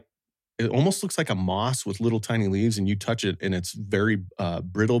almost looks like a moss with little tiny leaves, and you touch it and it's very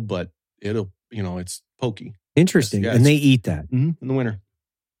brittle, but it's pokey. Interesting. Yeah, and they eat that. in the winter.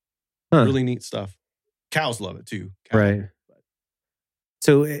 Huh. Really neat stuff. Cows love it too. Right.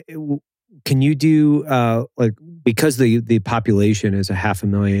 So can you do because the population is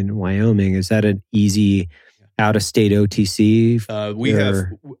 500,000 in Wyoming, is that an easy out of state OTC?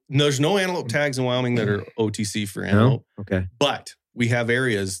 There's no antelope tags in Wyoming that are OTC for antelope. No? Okay. But we have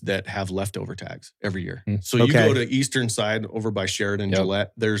areas that have leftover tags every year. So you go to eastern side over by Sheridan,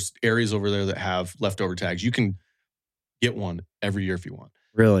 Gillette. There's areas over there that have leftover tags. You can get one every year if you want.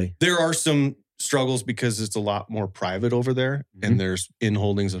 Really? There are some struggles because it's a lot more private over there, and there's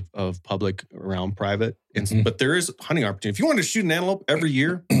in-holdings of public around private. But there is hunting opportunity. If you want to shoot an antelope every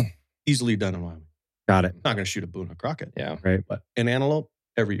year, easily done in Wyoming. Got it. Not going to shoot a boon or crockett. Yeah. Right. But an antelope,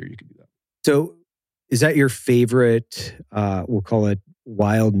 every year you can do that. So is that your favorite, we'll call it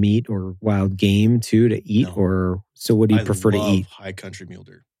wild meat or wild game too to eat? No. Or so what do you prefer to eat? High country mule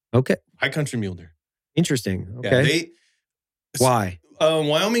deer. Okay. High country mule deer. Interesting. Okay. Yeah, Why?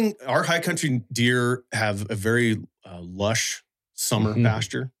 Wyoming, our high country deer have a very lush summer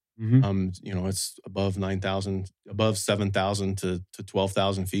pasture. It's above 9,000, above 7,000 to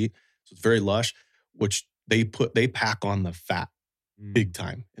 12,000 feet. So it's very lush, which they pack on the fat big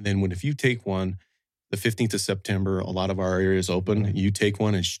time. And then if you take one, the 15th of September, a lot of our area is open. You take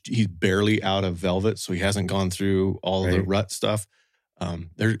one and he's barely out of velvet. So he hasn't gone through all of the rut stuff.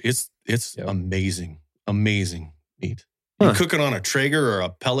 It's amazing meat. You cook it on a Traeger or a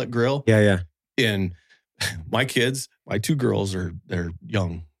pellet grill. Yeah. And my kids, my two girls they're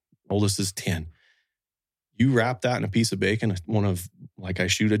young. Oldest is 10. You wrap that in a piece of bacon, I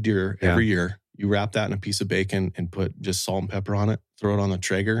shoot a deer every year. You wrap that in a piece of bacon and put just salt and pepper on it, throw it on the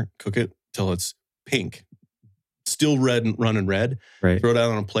Traeger, cook it till it's pink, still red and running red. Right. Throw it out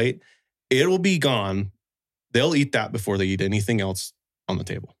on a plate. It will be gone. They'll eat that before they eat anything else on the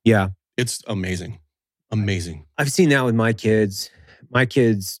table. Yeah. It's amazing. Amazing. I've seen that with my kids. My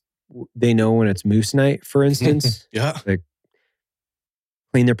kids, they know when it's moose night, for instance. Yeah. Like,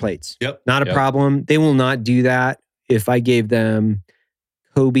 clean their plates. Yep. Not a problem. They will not do that if I gave them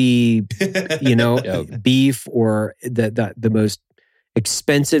Kobe, beef or the most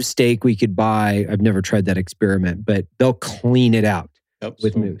expensive steak we could buy. I've never tried that experiment, but they'll clean it out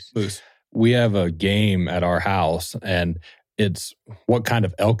with moose. We have a game at our house, and it's what kind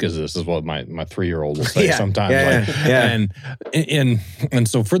of elk is this? Is what my 3-year-old will say sometimes. And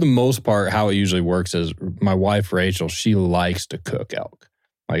so for the most part, how it usually works is my wife Rachel, she likes to cook elk.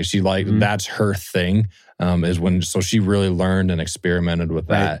 Like that's her thing. So she really learned and experimented with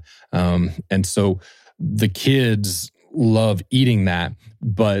that. And so the kids love eating that,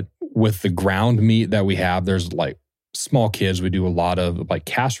 but with the ground meat that we have, there's like small kids, we do a lot of like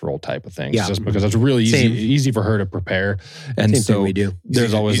casserole type of things, just because it's really easy for her to prepare. And Same thing we do.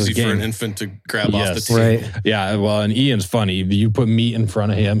 There's always easy for an infant to grab off the table. Right. Yeah. Well, and Ian's funny. You put meat in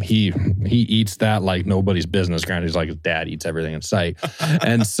front of him, he eats that like nobody's business. Granted, he's like his dad eats everything in sight.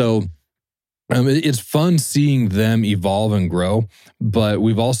 And so it's fun seeing them evolve and grow. But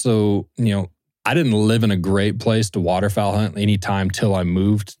we've also, I didn't live in a great place to waterfowl hunt anytime till I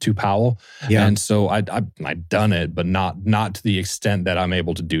moved to Powell. Yeah. And so I'd done it, but not to the extent that I'm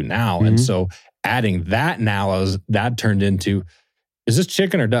able to do now. And so adding that now, that turned into, is this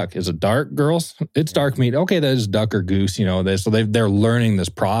chicken or duck? Is it dark, girls? It's dark meat. Okay, that is duck or goose. They're learning this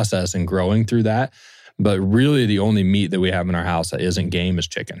process and growing through that. But really the only meat that we have in our house that isn't game is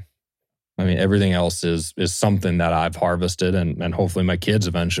chicken. I mean, everything else is something that I've harvested and hopefully my kids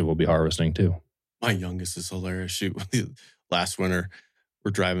eventually will be harvesting too. My youngest is hilarious. Shoot, last winter, we're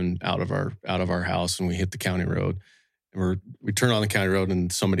driving out of our house and we hit the county road. And we turn on the county road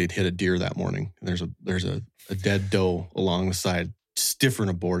and somebody had hit a deer that morning. And there's a dead doe along the side, stiffer than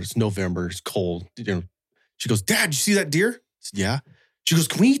a board. It's November. It's cold. She goes, "Dad, you see that deer?" I said, "Yeah." She goes,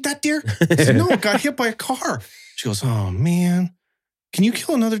 "Can we eat that deer?" I said, "No, it got hit by a car." She goes, "Oh man, can you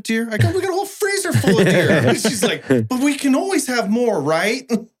kill another deer?" I go, "We got a whole freezer are full of deer. She's like, but we can always have more, right?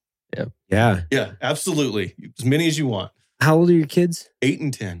 Yeah. Yeah, absolutely. As many as you want. How old are your kids? 8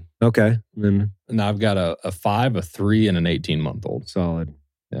 and 10. Okay. Then Now I've got a 5, a 3, and an 18-month-old. solid.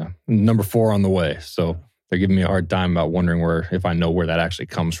 Yeah. Number 4 on the way. So they're giving me a hard time about wondering if I know where that actually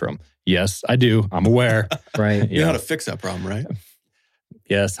comes from. Yes, I do. I'm aware. Right. You know how to fix that problem, right?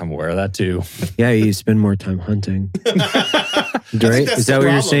 Yes, I'm aware of that too. Yeah, you spend more time hunting. I think Right? that's Is the that what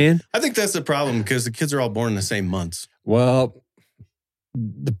you're problem. saying? I think that's the problem because the kids are all born in the same months. Well,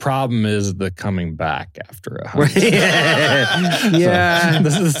 the problem is the coming back after a hunt. Yeah.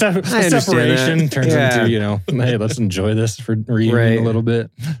 So, the understand separation that. turns Yeah. into, hey, let's enjoy this for reunion Right. a little bit.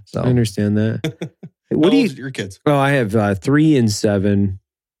 So I understand that. How What do old you? are your kids? Oh, I have 3 and 7,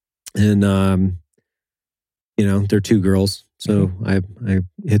 and they're 2 girls. So I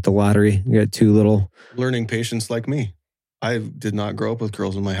hit the lottery. I got 2 little. Learning patience like me. I did not grow up with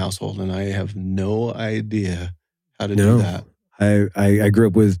girls in my household, and I have no idea how to No. do that. I grew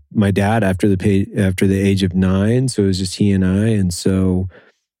up with my dad after the age of 9, so it was just he and I, and so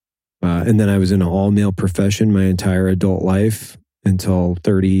and then I was in an all male profession my entire adult life until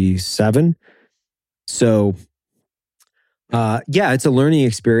 37. So, yeah, it's a learning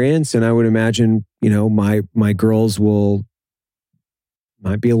experience, and I would imagine my girls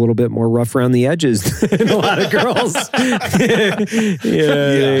might be a little bit more rough around the edges than a lot of girls.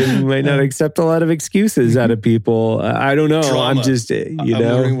 They might not accept a lot of excuses out of people. I don't know. Drama. I'm just, I'm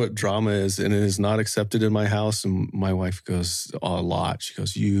learning what drama is, and it is not accepted in my house. And my wife goes a lot. She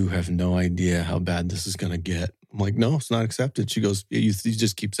goes, "You have no idea how bad this is going to get." I'm like, "No, it's not accepted." She goes, "You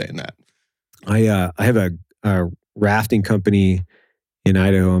just keep saying that." I have a rafting company in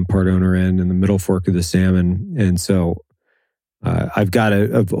Idaho. I'm part owner in the Middle Fork of the Salmon, and so I've got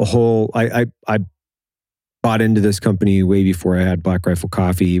a whole. I bought into this company way before I had Black Rifle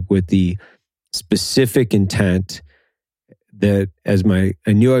Coffee with the specific intent that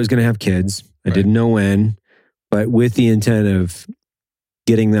I knew I was going to have kids. I Right. didn't know when, but with the intent of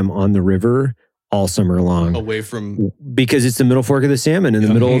getting them on the river all summer long. Away from Because it's the Middle Fork of the Salmon in the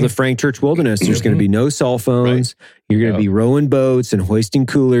Yeah. middle of the Frank Church Wilderness. There's going to be no cell phones. You're going to be rowing boats and hoisting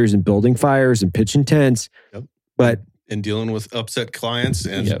coolers and building fires and pitching tents. Yep. But and dealing with upset clients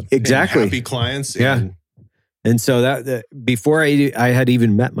and, Yep. Exactly. and happy clients. Yeah. And so that before I had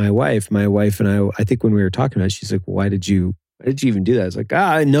even met my wife and I think when we were talking about it, she's like, why did you even do that? I was like,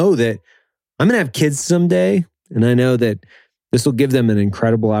 I know that I'm going to have kids someday. And I know that this will give them an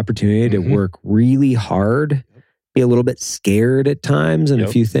incredible opportunity to Mhm. work really hard, be a little bit scared at times and a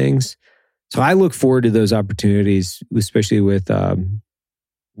Yep. few things. So I look forward to those opportunities, especially with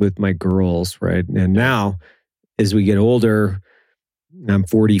my girls, right? And now as we get older, I'm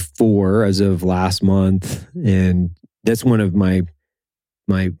 44 as of last month, and that's one of my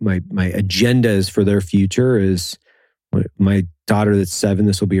agendas for their future is my daughter that's 7.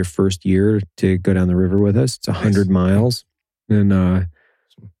 This will be her first year to go down the river with us. It's 100 miles, and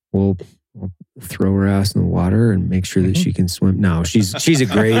we'll throw her ass in the water and make sure that she can swim. No, she's a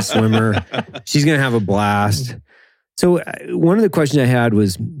great swimmer. She's gonna have a blast. So one of the questions I had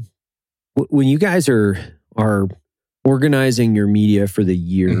was, when you guys are organizing your media for the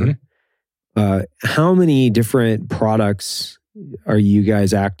year, how many different products are you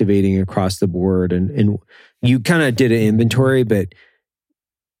guys activating across the board? And you kind of did an inventory, but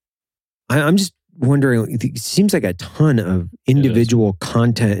I'm just wondering, it seems like a ton of individual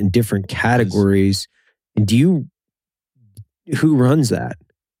content in different categories. And who runs that?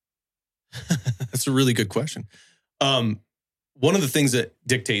 That's a really good question. One of the things that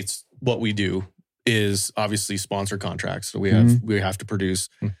dictates what we do is obviously sponsor contracts. So we have to produce,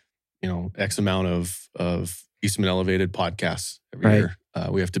 X amount of Eastman Elevated podcasts every year.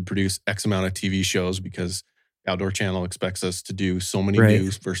 We have to produce X amount of TV shows because Outdoor Channel expects us to do so many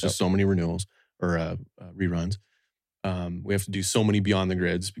news versus so many renewals or reruns. We have to do so many Beyond the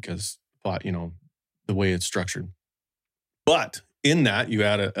Grids because, the way it's structured. But in that, you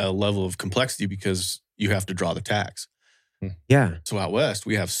add a level of complexity because you have to draw the tags. Yeah. So out west,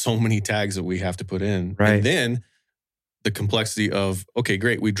 we have so many tags that we have to put in. Right. And then the complexity of, okay,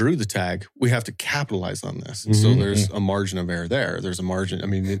 great, we drew the tag. We have to capitalize on this. And so there's a margin of error there. There's a margin. I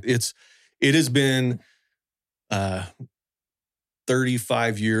mean, it has been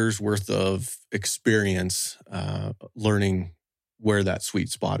 35 years worth of experience learning where that sweet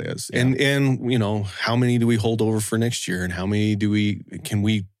spot is. Yeah. And how many do we hold over for next year? And how many we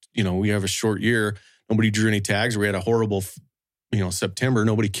have a short year. Nobody drew any tags. We had a horrible, September.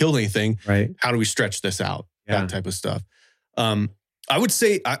 Nobody killed anything. Right. How do we stretch this out? Yeah. That type of stuff. I would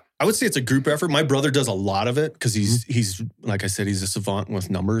say I would say it's a group effort. My brother does a lot of it because he's like I said, he's a savant with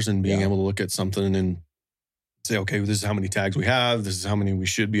numbers and being able to look at something and say, okay, this is how many tags we have. This is how many we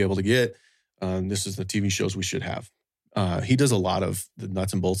should be able to get. This is the TV shows we should have. He does a lot of the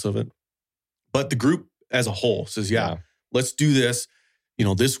nuts and bolts of it. But the group as a whole says, let's do this.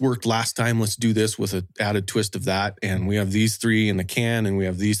 This worked last time. Let's do this with an added twist of that. And we have these 3 in the can, and we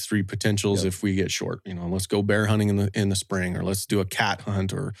have these 3 potentials if we get short. Let's go bear hunting in the spring, or let's do a cat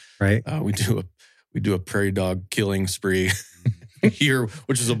hunt, or we do a prairie dog killing spree here,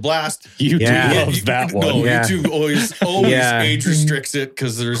 which is a blast. YouTube loves that one. No, YouTube always age restricts it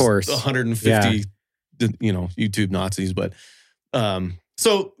because there's 150 YouTube Nazis. But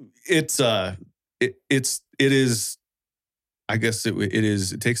so it is. I guess it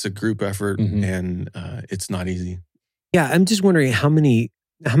is. It takes a group effort, and it's not easy. Yeah, I'm just wondering how many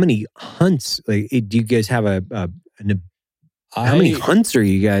hunts. Like, do you guys have how many hunts are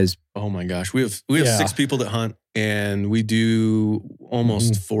you guys? Oh my gosh, we have 6 people that hunt, and we do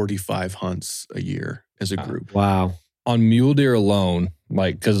almost 45 hunts a year as a group. Wow. On mule deer alone,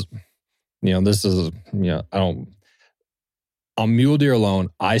 because this is on mule deer alone,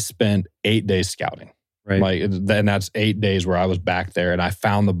 I spent 8 days scouting. Right. Then that's 8 days where I was back there and I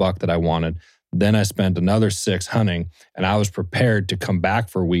found the buck that I wanted. Then I spent another 6 hunting, and I was prepared to come back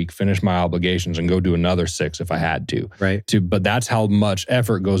for a week, finish my obligations, and go do another 6 if I had to. Right. But that's how much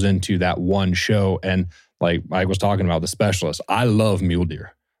effort goes into that one show. And like I was talking about the specialist, I love mule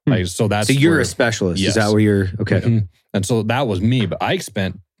deer. So you're a specialist. Yes. Is that where you're okay? And so that was me. But I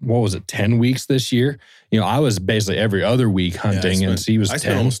spent 10 weeks this year? I was basically every other week hunting, and he was 10. I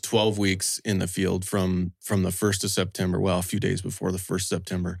spent almost 12 weeks in the field from the 1st of September, a few days before the 1st of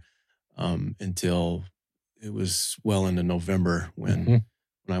September, until it was well into November when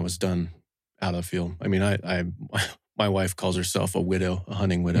I was done out of the field. I mean, my wife calls herself a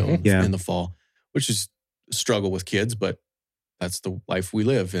hunting widow in the fall, which is a struggle with kids, but that's the life we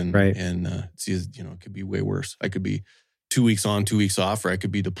live. And it could be way worse. I could be 2 weeks on, 2 weeks off, or I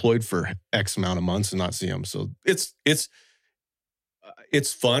could be deployed for X amount of months and not see them. So it's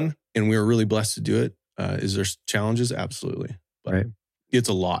fun, and we were really blessed to do it. Is there challenges? Absolutely. But it's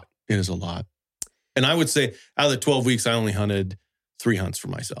a lot. It is a lot. And I would say out of the 12 weeks, I only hunted 3 hunts for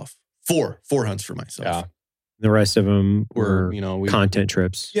myself. Four hunts for myself. Yeah. The rest of them were content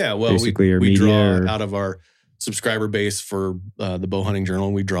trips. Yeah, well, basically, we draw out of our subscriber base for the Bow Hunting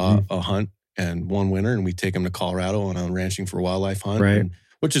Journal. We draw a hunt and one winner, and we take them to Colorado on a Ranching for Wildlife hunt,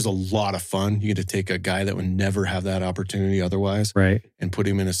 which is a lot of fun. You get to take a guy that would never have that opportunity otherwise, and put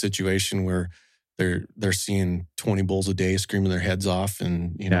him in a situation where they're seeing 20 bulls a day screaming their heads off,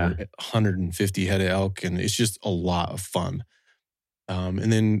 and 150 head of elk, and it's just a lot of fun.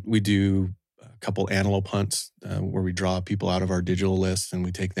 And then we do a couple antelope hunts where we draw people out of our digital list and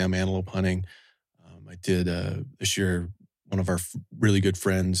we take them antelope hunting. I did this year. One of our really good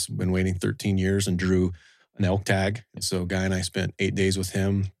friends been waiting 13 years and drew an elk tag. And so Guy and I spent 8 days with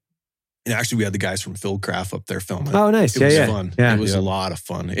him. And actually, we had the guys from Fieldcraft up there filming. Oh, nice. It was fun. Yeah. It was a lot of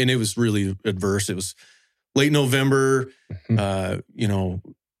fun. And it was really adverse. It was late November. It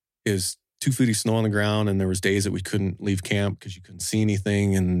was 2 feet of snow on the ground. And there was days that we couldn't leave camp because you couldn't see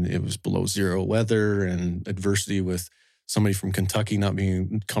anything. And it was below zero weather and adversity with somebody from Kentucky not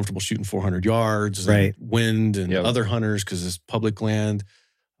being comfortable shooting 400 yards, and wind, and other hunters because it's public land.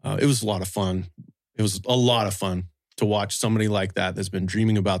 It was a lot of fun. It was a lot of fun to watch somebody like that that's been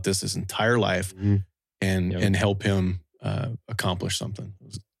dreaming about this his entire life and help him accomplish something.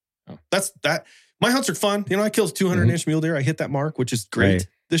 That's that. My hunts are fun. I killed 200-inch mule deer. I hit that mark, which is great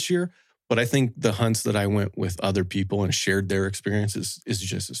this year. But I think the hunts that I went with other people and shared their experiences is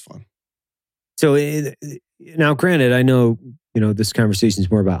just as fun. So now, granted, I know, this conversation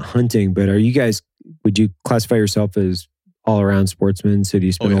is more about hunting, but would you classify yourself as all around sportsman? So do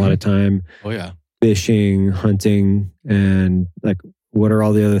you spend a lot of time fishing, hunting, and what are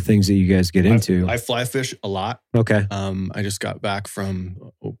all the other things that you guys get into? I fly fish a lot. Okay. I just got back from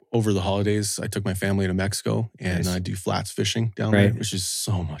over the holidays. I took my family to Mexico and I do flats fishing down there, which is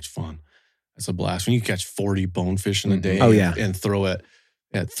so much fun. It's a blast. When you catch 40 bonefish in a day and throw it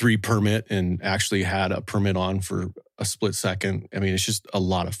at 3 permit and actually had a permit on for a split second. I mean, it's just a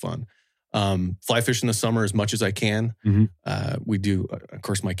lot of fun. Fly fish in the summer as much as I can. We do, of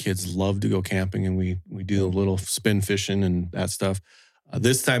course, my kids love to go camping, and we do a little spin fishing and that stuff.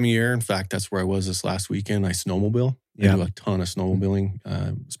 This time of year, in fact, that's where I was this last weekend. I snowmobile. I do a ton of snowmobiling,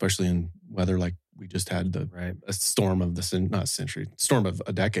 especially in weather like we just had a storm of storm of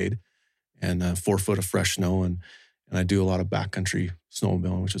a decade, and 4 foot of fresh snow, and I do a lot of backcountry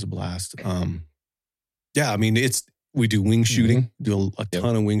snowmobiling, which is a blast. I mean, We do wing shooting, do a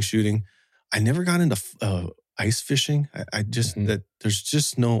ton of wing shooting. I never got into ice fishing. I just, that there's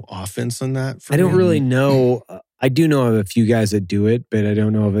just no offense on that for I don't me. really know. I do know of a few guys that do it, but I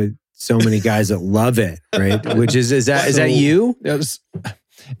don't know of so many guys that love it, right? Which is that you? Yes.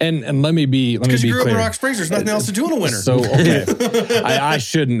 And let me be Because you grew up in clear. Rock Springs, there's nothing else to do in the winter. So, okay. I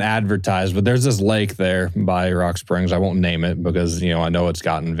shouldn't advertise, but there's this lake there by Rock Springs. I won't name it because, I know it's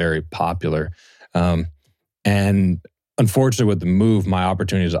gotten very popular. And unfortunately with the move, my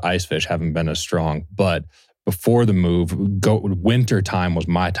opportunities to ice fish haven't been as strong. But before the move, winter time was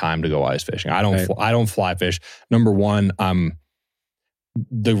my time to go ice fishing. I don't fly fish. Number one,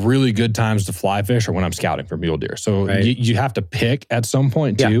 the really good times to fly fish are when I'm scouting for mule deer. So you have to pick at some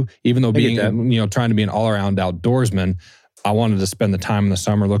point too, even though being, trying to be an all around outdoorsman, I wanted to spend the time in the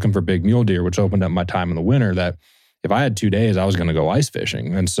summer looking for big mule deer, which opened up my time in the winter that if I had 2 days, I was going to go ice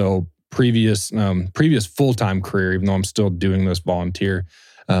fishing. And so previous full-time career, even though I'm still doing this volunteer,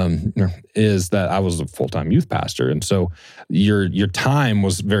 is that I was a full-time youth pastor. And so your time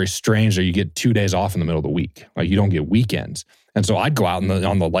was very strange that you get 2 days off in the middle of the week. Like you don't get weekends. And so I'd go out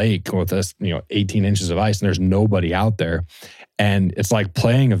on the lake with this, 18 inches of ice and there's nobody out there. And it's like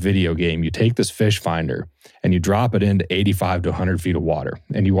playing a video game. You take this fish finder and you drop it into 85 to 100 feet of water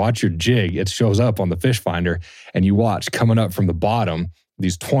and you watch your jig. It shows up on the fish finder and you watch coming up from the bottom,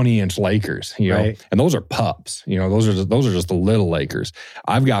 these 20-inch Lakers, and those are pups. Those are just the little Lakers.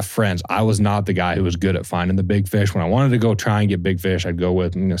 I've got friends. I was not the guy who was good at finding the big fish. When I wanted to go try and get big fish, I'd go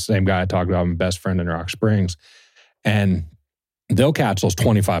with the same guy I talked about, my best friend in Rock Springs. And they'll catch those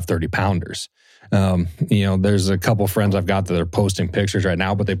 25, 30 pounders. There's a couple friends I've got that are posting pictures right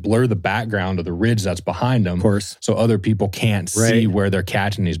now, but they blur the background of the ridge that's behind them. Of course. So other people can't see where they're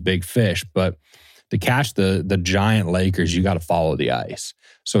catching these big fish. But to catch the giant Lakers, you got to follow the ice.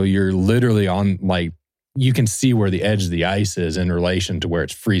 So you're literally on, you can see where the edge of the ice is in relation to where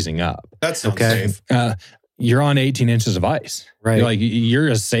it's freezing up. That sounds safe. You're on 18 inches of ice. Right. You're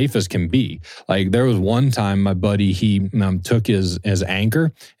as safe as can be. There was one time my buddy, he took his anchor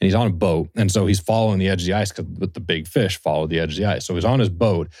and he's on a boat. And so he's following the edge of the ice because the big fish follow the edge of the ice. So he's on his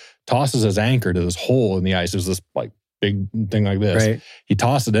boat, tosses his anchor to this hole in the ice. There's this big thing like this. Right. He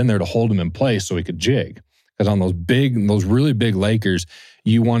tossed it in there to hold him in place so he could jig. Because on those really big Lakers,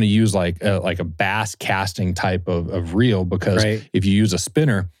 you want to use like a bass casting type of reel because if you use a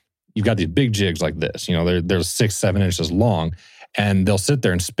spinner, you've got these big jigs like this. They're 6-7 inches long, and they'll sit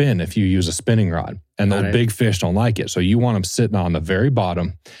there and spin if you use a spinning rod. And those big fish don't like it. So you want them sitting on the very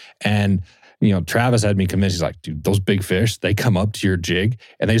bottom. And Travis had me convinced. He's like, dude, those big fish, they come up to your jig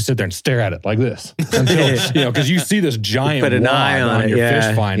and they just sit there and stare at it like this until, because you see this giant put an eye on your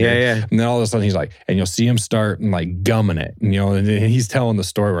fish finder. And then all of a sudden he's like, and you'll see him start and gumming it. And he's telling the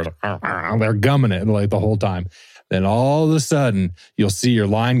story where they're gumming it the whole time. Then all of a sudden you'll see your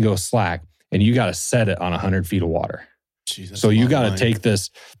line go slack and you got to set it on 100 feet of water. Jeez, so you got to take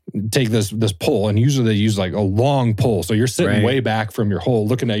this pole, and usually they use a long pole. So you're sitting way back from your hole,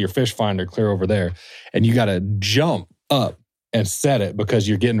 looking at your fish finder clear over there, and you got to jump up and set it because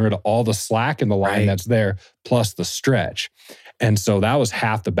you're getting rid of all the slack in the line that's there, plus the stretch. And so that was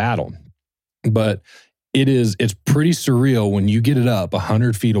half the battle. But it's pretty surreal when you get it up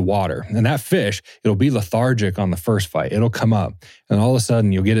 100 feet of water. And that fish, it'll be lethargic on the first fight. It'll come up and all of a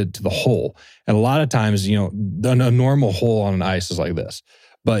sudden you'll get it to the hole. And a lot of times, a normal hole on an ice is like this.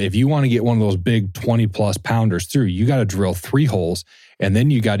 But if you want to get one of those big 20 plus pounders through, you got to drill 3 holes and then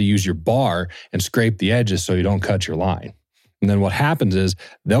you got to use your bar and scrape the edges so you don't cut your line. And then what happens is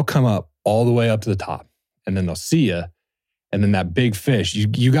they'll come up all the way up to the top and then they'll see you. And then that big fish,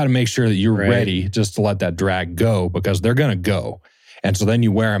 you got to make sure that you're ready just to let that drag go because they're going to go. And so then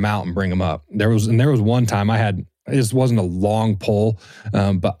you wear them out and bring them up. There was one time this wasn't a long pole,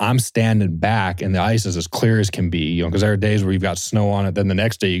 but I'm standing back and the ice is as clear as can be, because there are days where you've got snow on it. Then the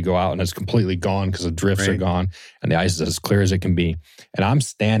next day you go out and it's completely gone because the drifts are gone and the ice is as clear as it can be. And I'm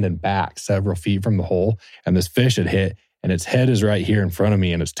standing back several feet from the hole and this fish had hit and its head is right here in front of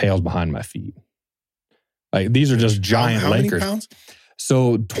me and its tail's behind my feet. These are just giant Lakers. How many pounds?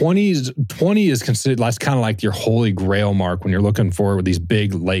 So 20 is considered, that's kind of like your holy grail mark when you're looking for these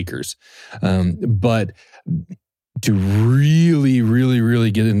big Lakers. But to really, really,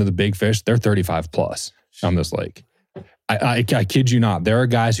 really get into the big fish, they're 35 plus on this lake. I kid you not. There are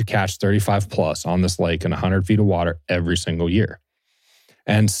guys who catch 35 plus on this lake in 100 feet of water every single year.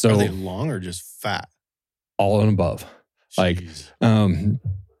 And so, are they long or just fat? All and above. Jeez.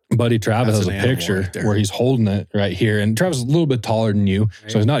 Buddy Travis has a picture where he's holding it right here. And Travis is a little bit taller than you.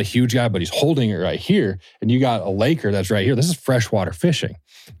 So he's not a huge guy, but he's holding it right here. And you got a Laker that's right here. This is freshwater fishing.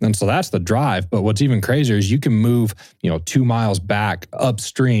 And so that's the drive. But what's even crazier is you can move, 2 miles back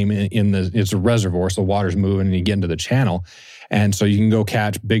upstream it's a reservoir, so water's moving and you get into the channel. And so you can go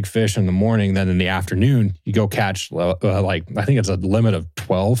catch big fish in the morning. Then in the afternoon, you go catch I think it's a limit of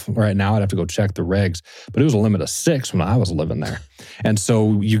 12 right now. I'd have to go check the regs, but it was a limit of 6 when I was living there. And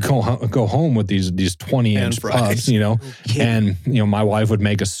so you go home with these 20-inch pups, and my wife would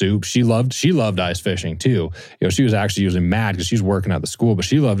make a soup. She loved ice fishing too. She was actually usually mad because she's working at the school, but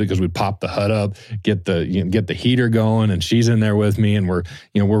she loved it because we'd pop the hut up, get the heater going, and she's in there with me, and we're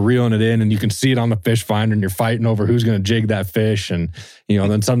reeling it in, and you can see it on the fish finder, and you're fighting over who's going to jig that fish, and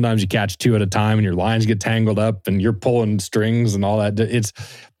then sometimes you catch 2 at a time, and your lines get tangled up, and you're pulling strings and all that.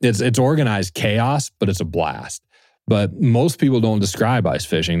 It's organized chaos, but it's a blast. But most people don't describe ice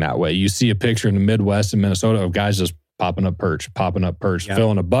fishing that way. You see a picture in the Midwest in Minnesota of guys just popping up perch, Yep.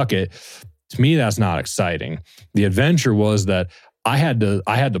 filling a bucket. To me, that's not exciting. The adventure was that I had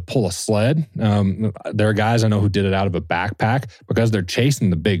to pull a sled. There are guys I know who did it out of a backpack because they're chasing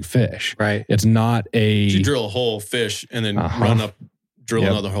the big fish. Right. It's not You drill a whole fish and then run up, drill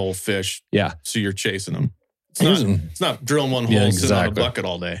another whole fish. Yeah. So you're chasing them. It's not drilling one hole, sitting on a bucket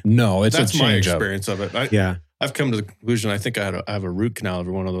all day. No, that's my experience of it. Yeah. I've come to the conclusion, I think I have a root canal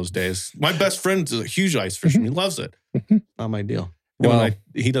every one of those days. My best friend is a huge ice fisherman. He loves it. Not my deal. Well,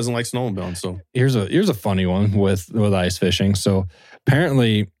 he doesn't like snowmobiling. So here's a funny one with ice fishing. So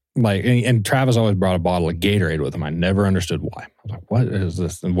apparently, and Travis always brought a bottle of Gatorade with him. I never understood why. I was like, what is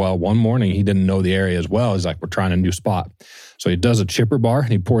this? And well, one morning he didn't know the area as well. He's like, we're trying a new spot. So he does a chipper bar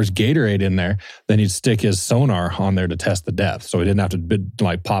and he pours Gatorade in there. Then he'd stick his sonar on there to test the depth. So he didn't have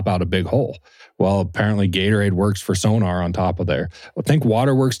to pop out a big hole. Well, apparently Gatorade works for sonar on top of there. I think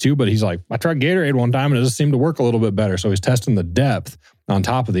water works too, but he's like, I tried Gatorade one time and it just seemed to work a little bit better. So he's testing the depth on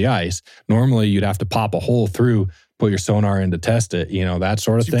top of the ice. Normally you'd have to pop a hole through, put your sonar in to test it, that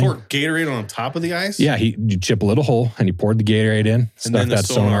sort of thing. You pour Gatorade on top of the ice? Yeah, you chip a little hole and you poured the Gatorade in, stuck that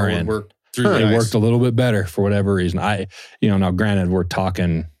sonar in. Work through the ice. It worked a little bit better for whatever reason. Now granted, we're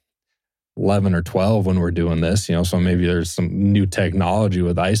talking 11 or 12 when we're doing this, so maybe there's some new technology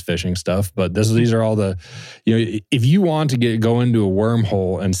with ice fishing stuff, but these are all the, if you want to go into a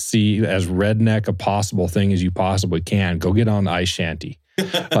wormhole and see as redneck a possible thing as you possibly can, go get on the ice shanty.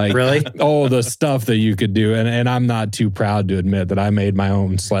 Really? The stuff that you could do. And I'm not too proud to admit that I made my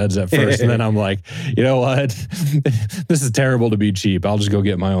own sleds at first. And then I'm like, you know what? This is terrible to be cheap. I'll just go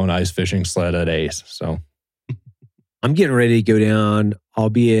get my own ice fishing sled at Ace. So I'm getting ready to go down. I'll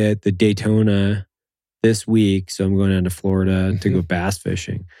be at the Daytona this week. So I'm going down to Florida to go bass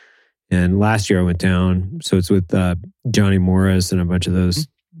fishing. And last year I went down. So it's with Johnny Morris and a bunch of those,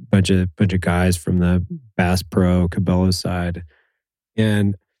 bunch of guys from the Bass Pro Cabela's side.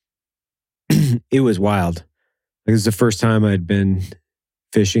 And it was wild. It was the first time I'd been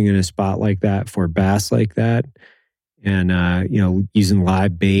fishing in a spot like that for bass like that. And, using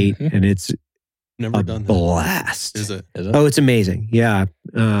live bait. And it's never done that. Blast. Is it? Oh, it's amazing. Yeah.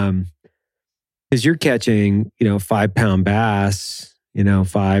 Because you're catching, 5-pound bass,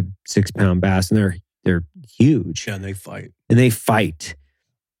 5-6-pound bass, and they're huge. Yeah, and they fight.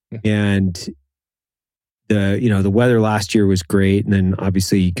 And the weather last year was great. And then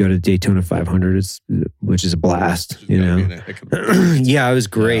obviously you go to Daytona 500, which is a blast, Yeah, it was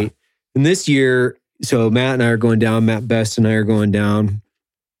great. Yeah. And this year, so Matt and I are going down, Matt Best and I are going down.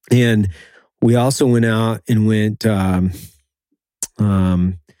 And we also went out and we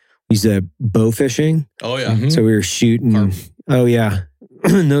said bow fishing. Oh yeah. So we were shooting. Carp. Oh yeah.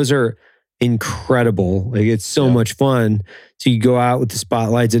 And those are incredible. Like it's so much fun. So you go out with the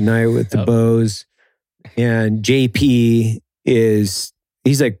spotlights at night with the bows. And JP he's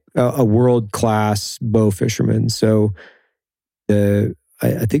like a world-class bow fisherman. So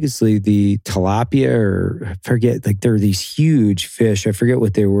I think it's the tilapia, or I forget, like there are these huge fish. I forget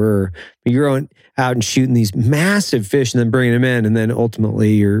what they were. But you're out and shooting these massive fish and then bringing them in. And then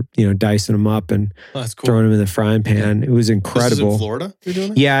ultimately you're, dicing them up and throwing them in the frying pan. It was incredible. This is in Florida you're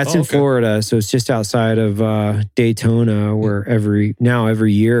doing it? Yeah, it's in Florida. So it's just outside of Daytona, where every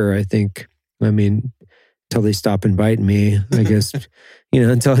year, I think, until they stop inviting me, I guess,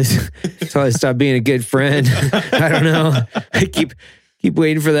 until I stop being a good friend. I don't know. I keep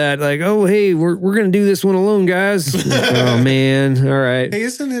waiting for that. Like, oh, hey, we're going to do this one alone, guys. Oh, man. All right. Hey,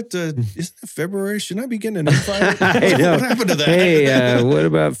 isn't it February? Shouldn't I be getting an invite? I know. What happened to that? Hey, what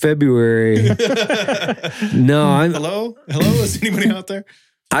about February? No, Hello? Is anybody out there?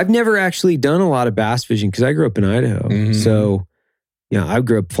 I've never actually done a lot of bass fishing because I grew up in Idaho. Mm-hmm. So, I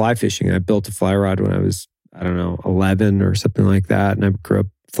grew up fly fishing. I built a fly rod when I was, 11 or something like that. And I grew up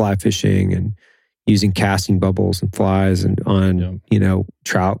fly fishing and, using casting bubbles and flies and on,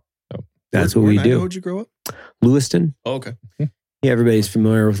 trout. That's what we do. Where'd you grow up? Lewiston. Oh, okay. Yeah, everybody's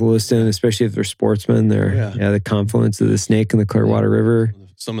familiar with Lewiston, especially if they're sportsmen. They're the confluence of the Snake and the Clearwater River.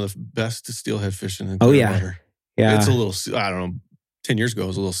 Some of the best steelhead fishing in Clearwater. Yeah. It's a little, I don't know, 10 years ago, it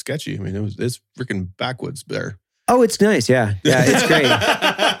was a little sketchy. I mean, it's freaking backwoods there. Oh, it's nice. Yeah. Yeah, it's great.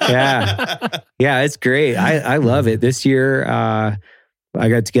 Yeah, it's great. I love it. This year, I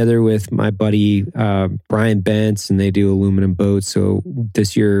got together with my buddy, Brian Bentz, and they do aluminum boats. So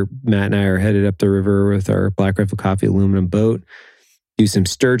this year, Matt and I are headed up the river with our Black Rifle Coffee aluminum boat, do some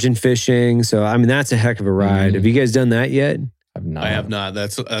sturgeon fishing. So, I mean, that's a heck of a ride. Have you guys done that yet? I have not.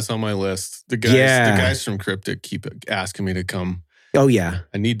 That's on my list. The guys from Cryptic keep asking me to come. Oh yeah,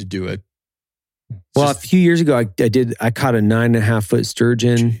 I need to do it. A few years ago, I caught a 9.5 foot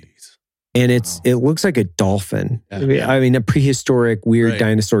sturgeon, and it looks like a dolphin. I mean, a prehistoric weird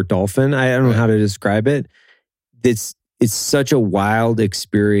dinosaur dolphin. I don't know how to describe it. It's such a wild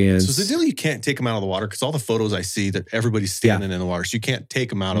experience. So is the deal you can't take them out of the water? Because all the photos I see that everybody's standing in the water, so you can't take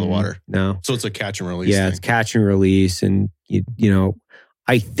them out of the water. No. So it's a catch and release. Yeah, thing. it's catch and release, and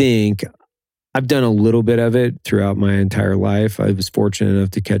I think I've done a little bit of it throughout my entire life. I was fortunate enough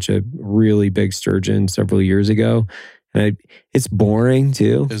to catch a really big sturgeon several years ago, and it's boring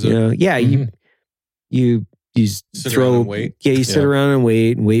too. Is it? Yeah, you sit around and wait. Yeah, you sit around and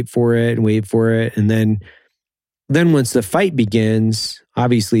wait for it, and then once the fight begins,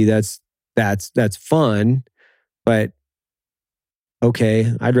 obviously that's fun, but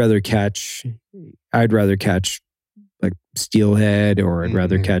okay, I'd rather catch like steelhead, or I'd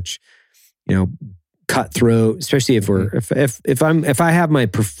rather catch, cutthroat, especially if I have my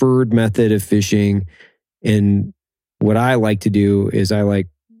preferred method of fishing. And what I like to do is I like,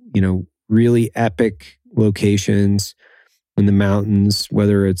 really epic locations in the mountains,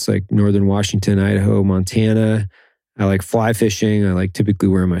 whether it's like northern Washington, Idaho, Montana. I like fly fishing. I like typically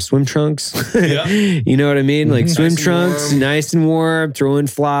wearing my swim trunks. You know what I mean? Like swim trunks, nice and warm, throwing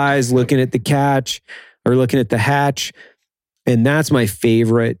flies, looking at the catch or looking at the hatch. And that's my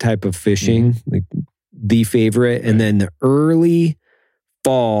favorite type of fishing, like the favorite. And then the early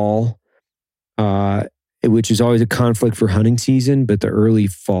fall, which is always a conflict for hunting season, but the early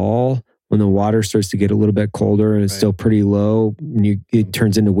fall, when the water starts to get a little bit colder and it's still pretty low, it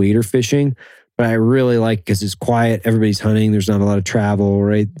turns into wader fishing. But I really like it because it's quiet. Everybody's hunting. There's not a lot of travel,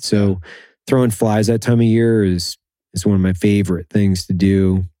 right? So throwing flies that time of year is one of my favorite things to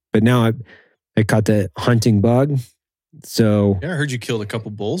do. But now I caught the hunting bug. So I heard you killed a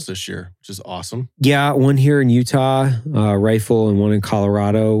couple bulls this year, which is awesome. Yeah, one here in Utah, rifle, and one in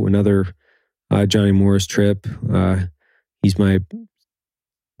Colorado. Another Johnny Morris trip. He's my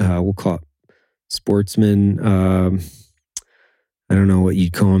we'll call it sportsman. I don't know what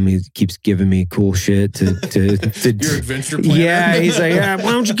you'd call him. He keeps giving me cool shit to your adventure planner. Yeah, he's like,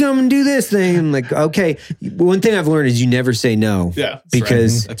 why don't you come and do this thing? I'm like, okay. One thing I've learned is you never say no. Yeah,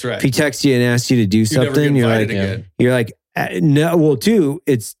 because that's right. If he texts you and asks you to do something, you're like, no. Well, two,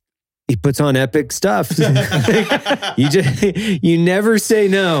 he puts on epic stuff. You never say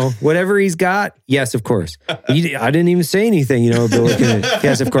no. Whatever he's got, yes, of course. I didn't even say anything, but looking at,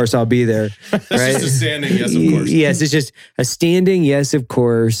 yes, of course, I'll be there. That's just a standing yes, of course. Yes, it's just a standing yes, of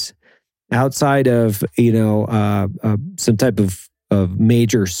course. Outside of, some type of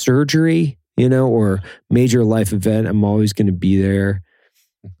major surgery, or major life event, I'm always going to be there.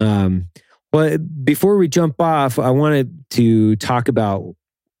 But before we jump off, I wanted to talk about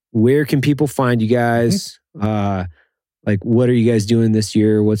where can people find you guys? Like, what are you guys doing this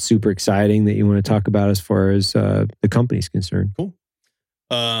year? What's super exciting that you want to talk about as far as the company's concerned? Cool.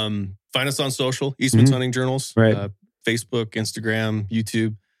 Find us on social, Eastman's Hunting Journals, right? Facebook, Instagram,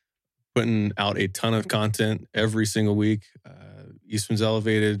 YouTube. Putting out a ton of content every single week. Eastman's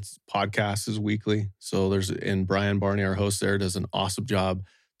Elevated podcast is weekly. So and Brian Barney, our host there, does an awesome job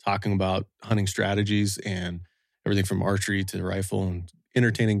talking about hunting strategies and everything from archery to rifle and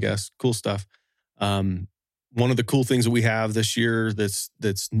entertaining guests, cool stuff. One of the cool things that we have this year that's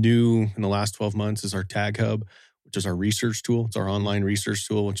new in the last 12 months is our Tag Hub, which is our research tool. It's our online research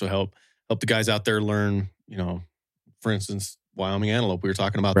tool, which will help the guys out there learn, for instance, Wyoming antelope. We were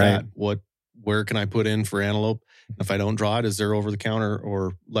talking about that. Where can I put in for antelope? If I don't draw it, is there over the counter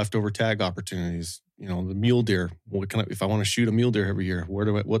or leftover tag opportunities? The mule deer. If I want to shoot a mule deer every year,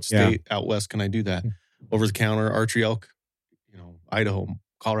 what state out west can I do that? Over the counter, archery elk, Idaho,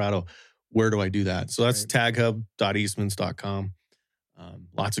 Colorado, where do I do that? So that's taghub.eastmans.com.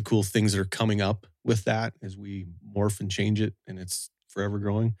 Lots of cool things that are coming up with that as we morph and change it, and it's forever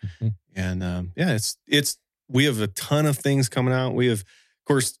growing. And we have a ton of things coming out. Of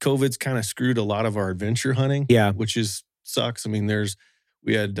course, COVID's kind of screwed a lot of our adventure hunting. Yeah. Which sucks. I mean,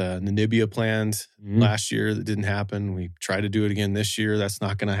 we had Namibia planned last year that didn't happen. We tried to do it again this year. That's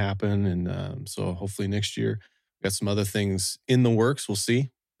not going to happen. And so hopefully next year, we got some other things in the works. We'll see.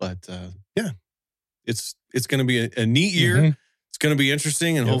 But yeah, it's going to be a neat year. Mm-hmm. It's going to be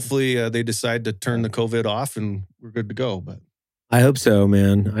interesting. And hopefully they decide to turn the COVID off and we're good to go. But I hope so,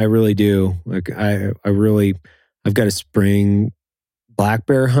 man. I really do. Like I've got a spring black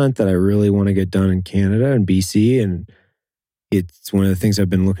bear hunt that I really want to get done in Canada and BC. And it's one of the things I've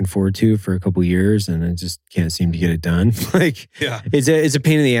been looking forward to for a couple of years, and I just can't seem to get it done. Like, yeah, it's a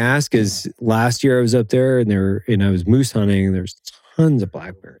pain in the ass because last year I was up there and I was moose hunting. And there's tons of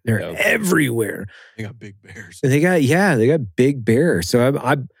black bear. They're everywhere. They got big bears. And they got big bears. So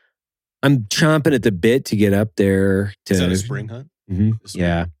I'm chomping at the bit to get up there. Is that a spring hunt? Mm-hmm.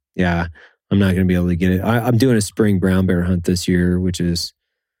 Yeah. I'm not going to be able to get it. I'm doing a spring brown bear hunt this year, which is.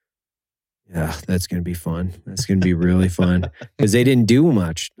 Yeah, that's going to be fun. That's going to be really fun because they didn't do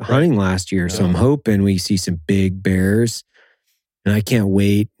much hunting last year. So I'm hoping we see some big bears, and I can't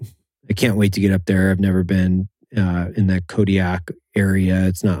wait. I can't wait to get up there. I've never been in that Kodiak area.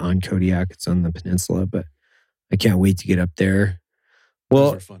 It's not on Kodiak. It's on the peninsula, but I can't wait to get up there.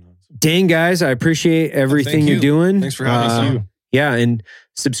 Well, dang, guys, I appreciate everything you're doing. Thanks for having us. Yeah, and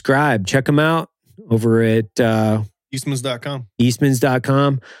subscribe. Check them out over at... Eastmans.com.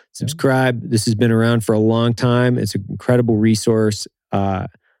 Eastmans.com. Subscribe. This has been around for a long time. It's an incredible resource. I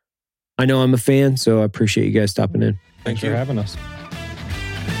know I'm a fan, so I appreciate you guys stopping in. Thanks for having us.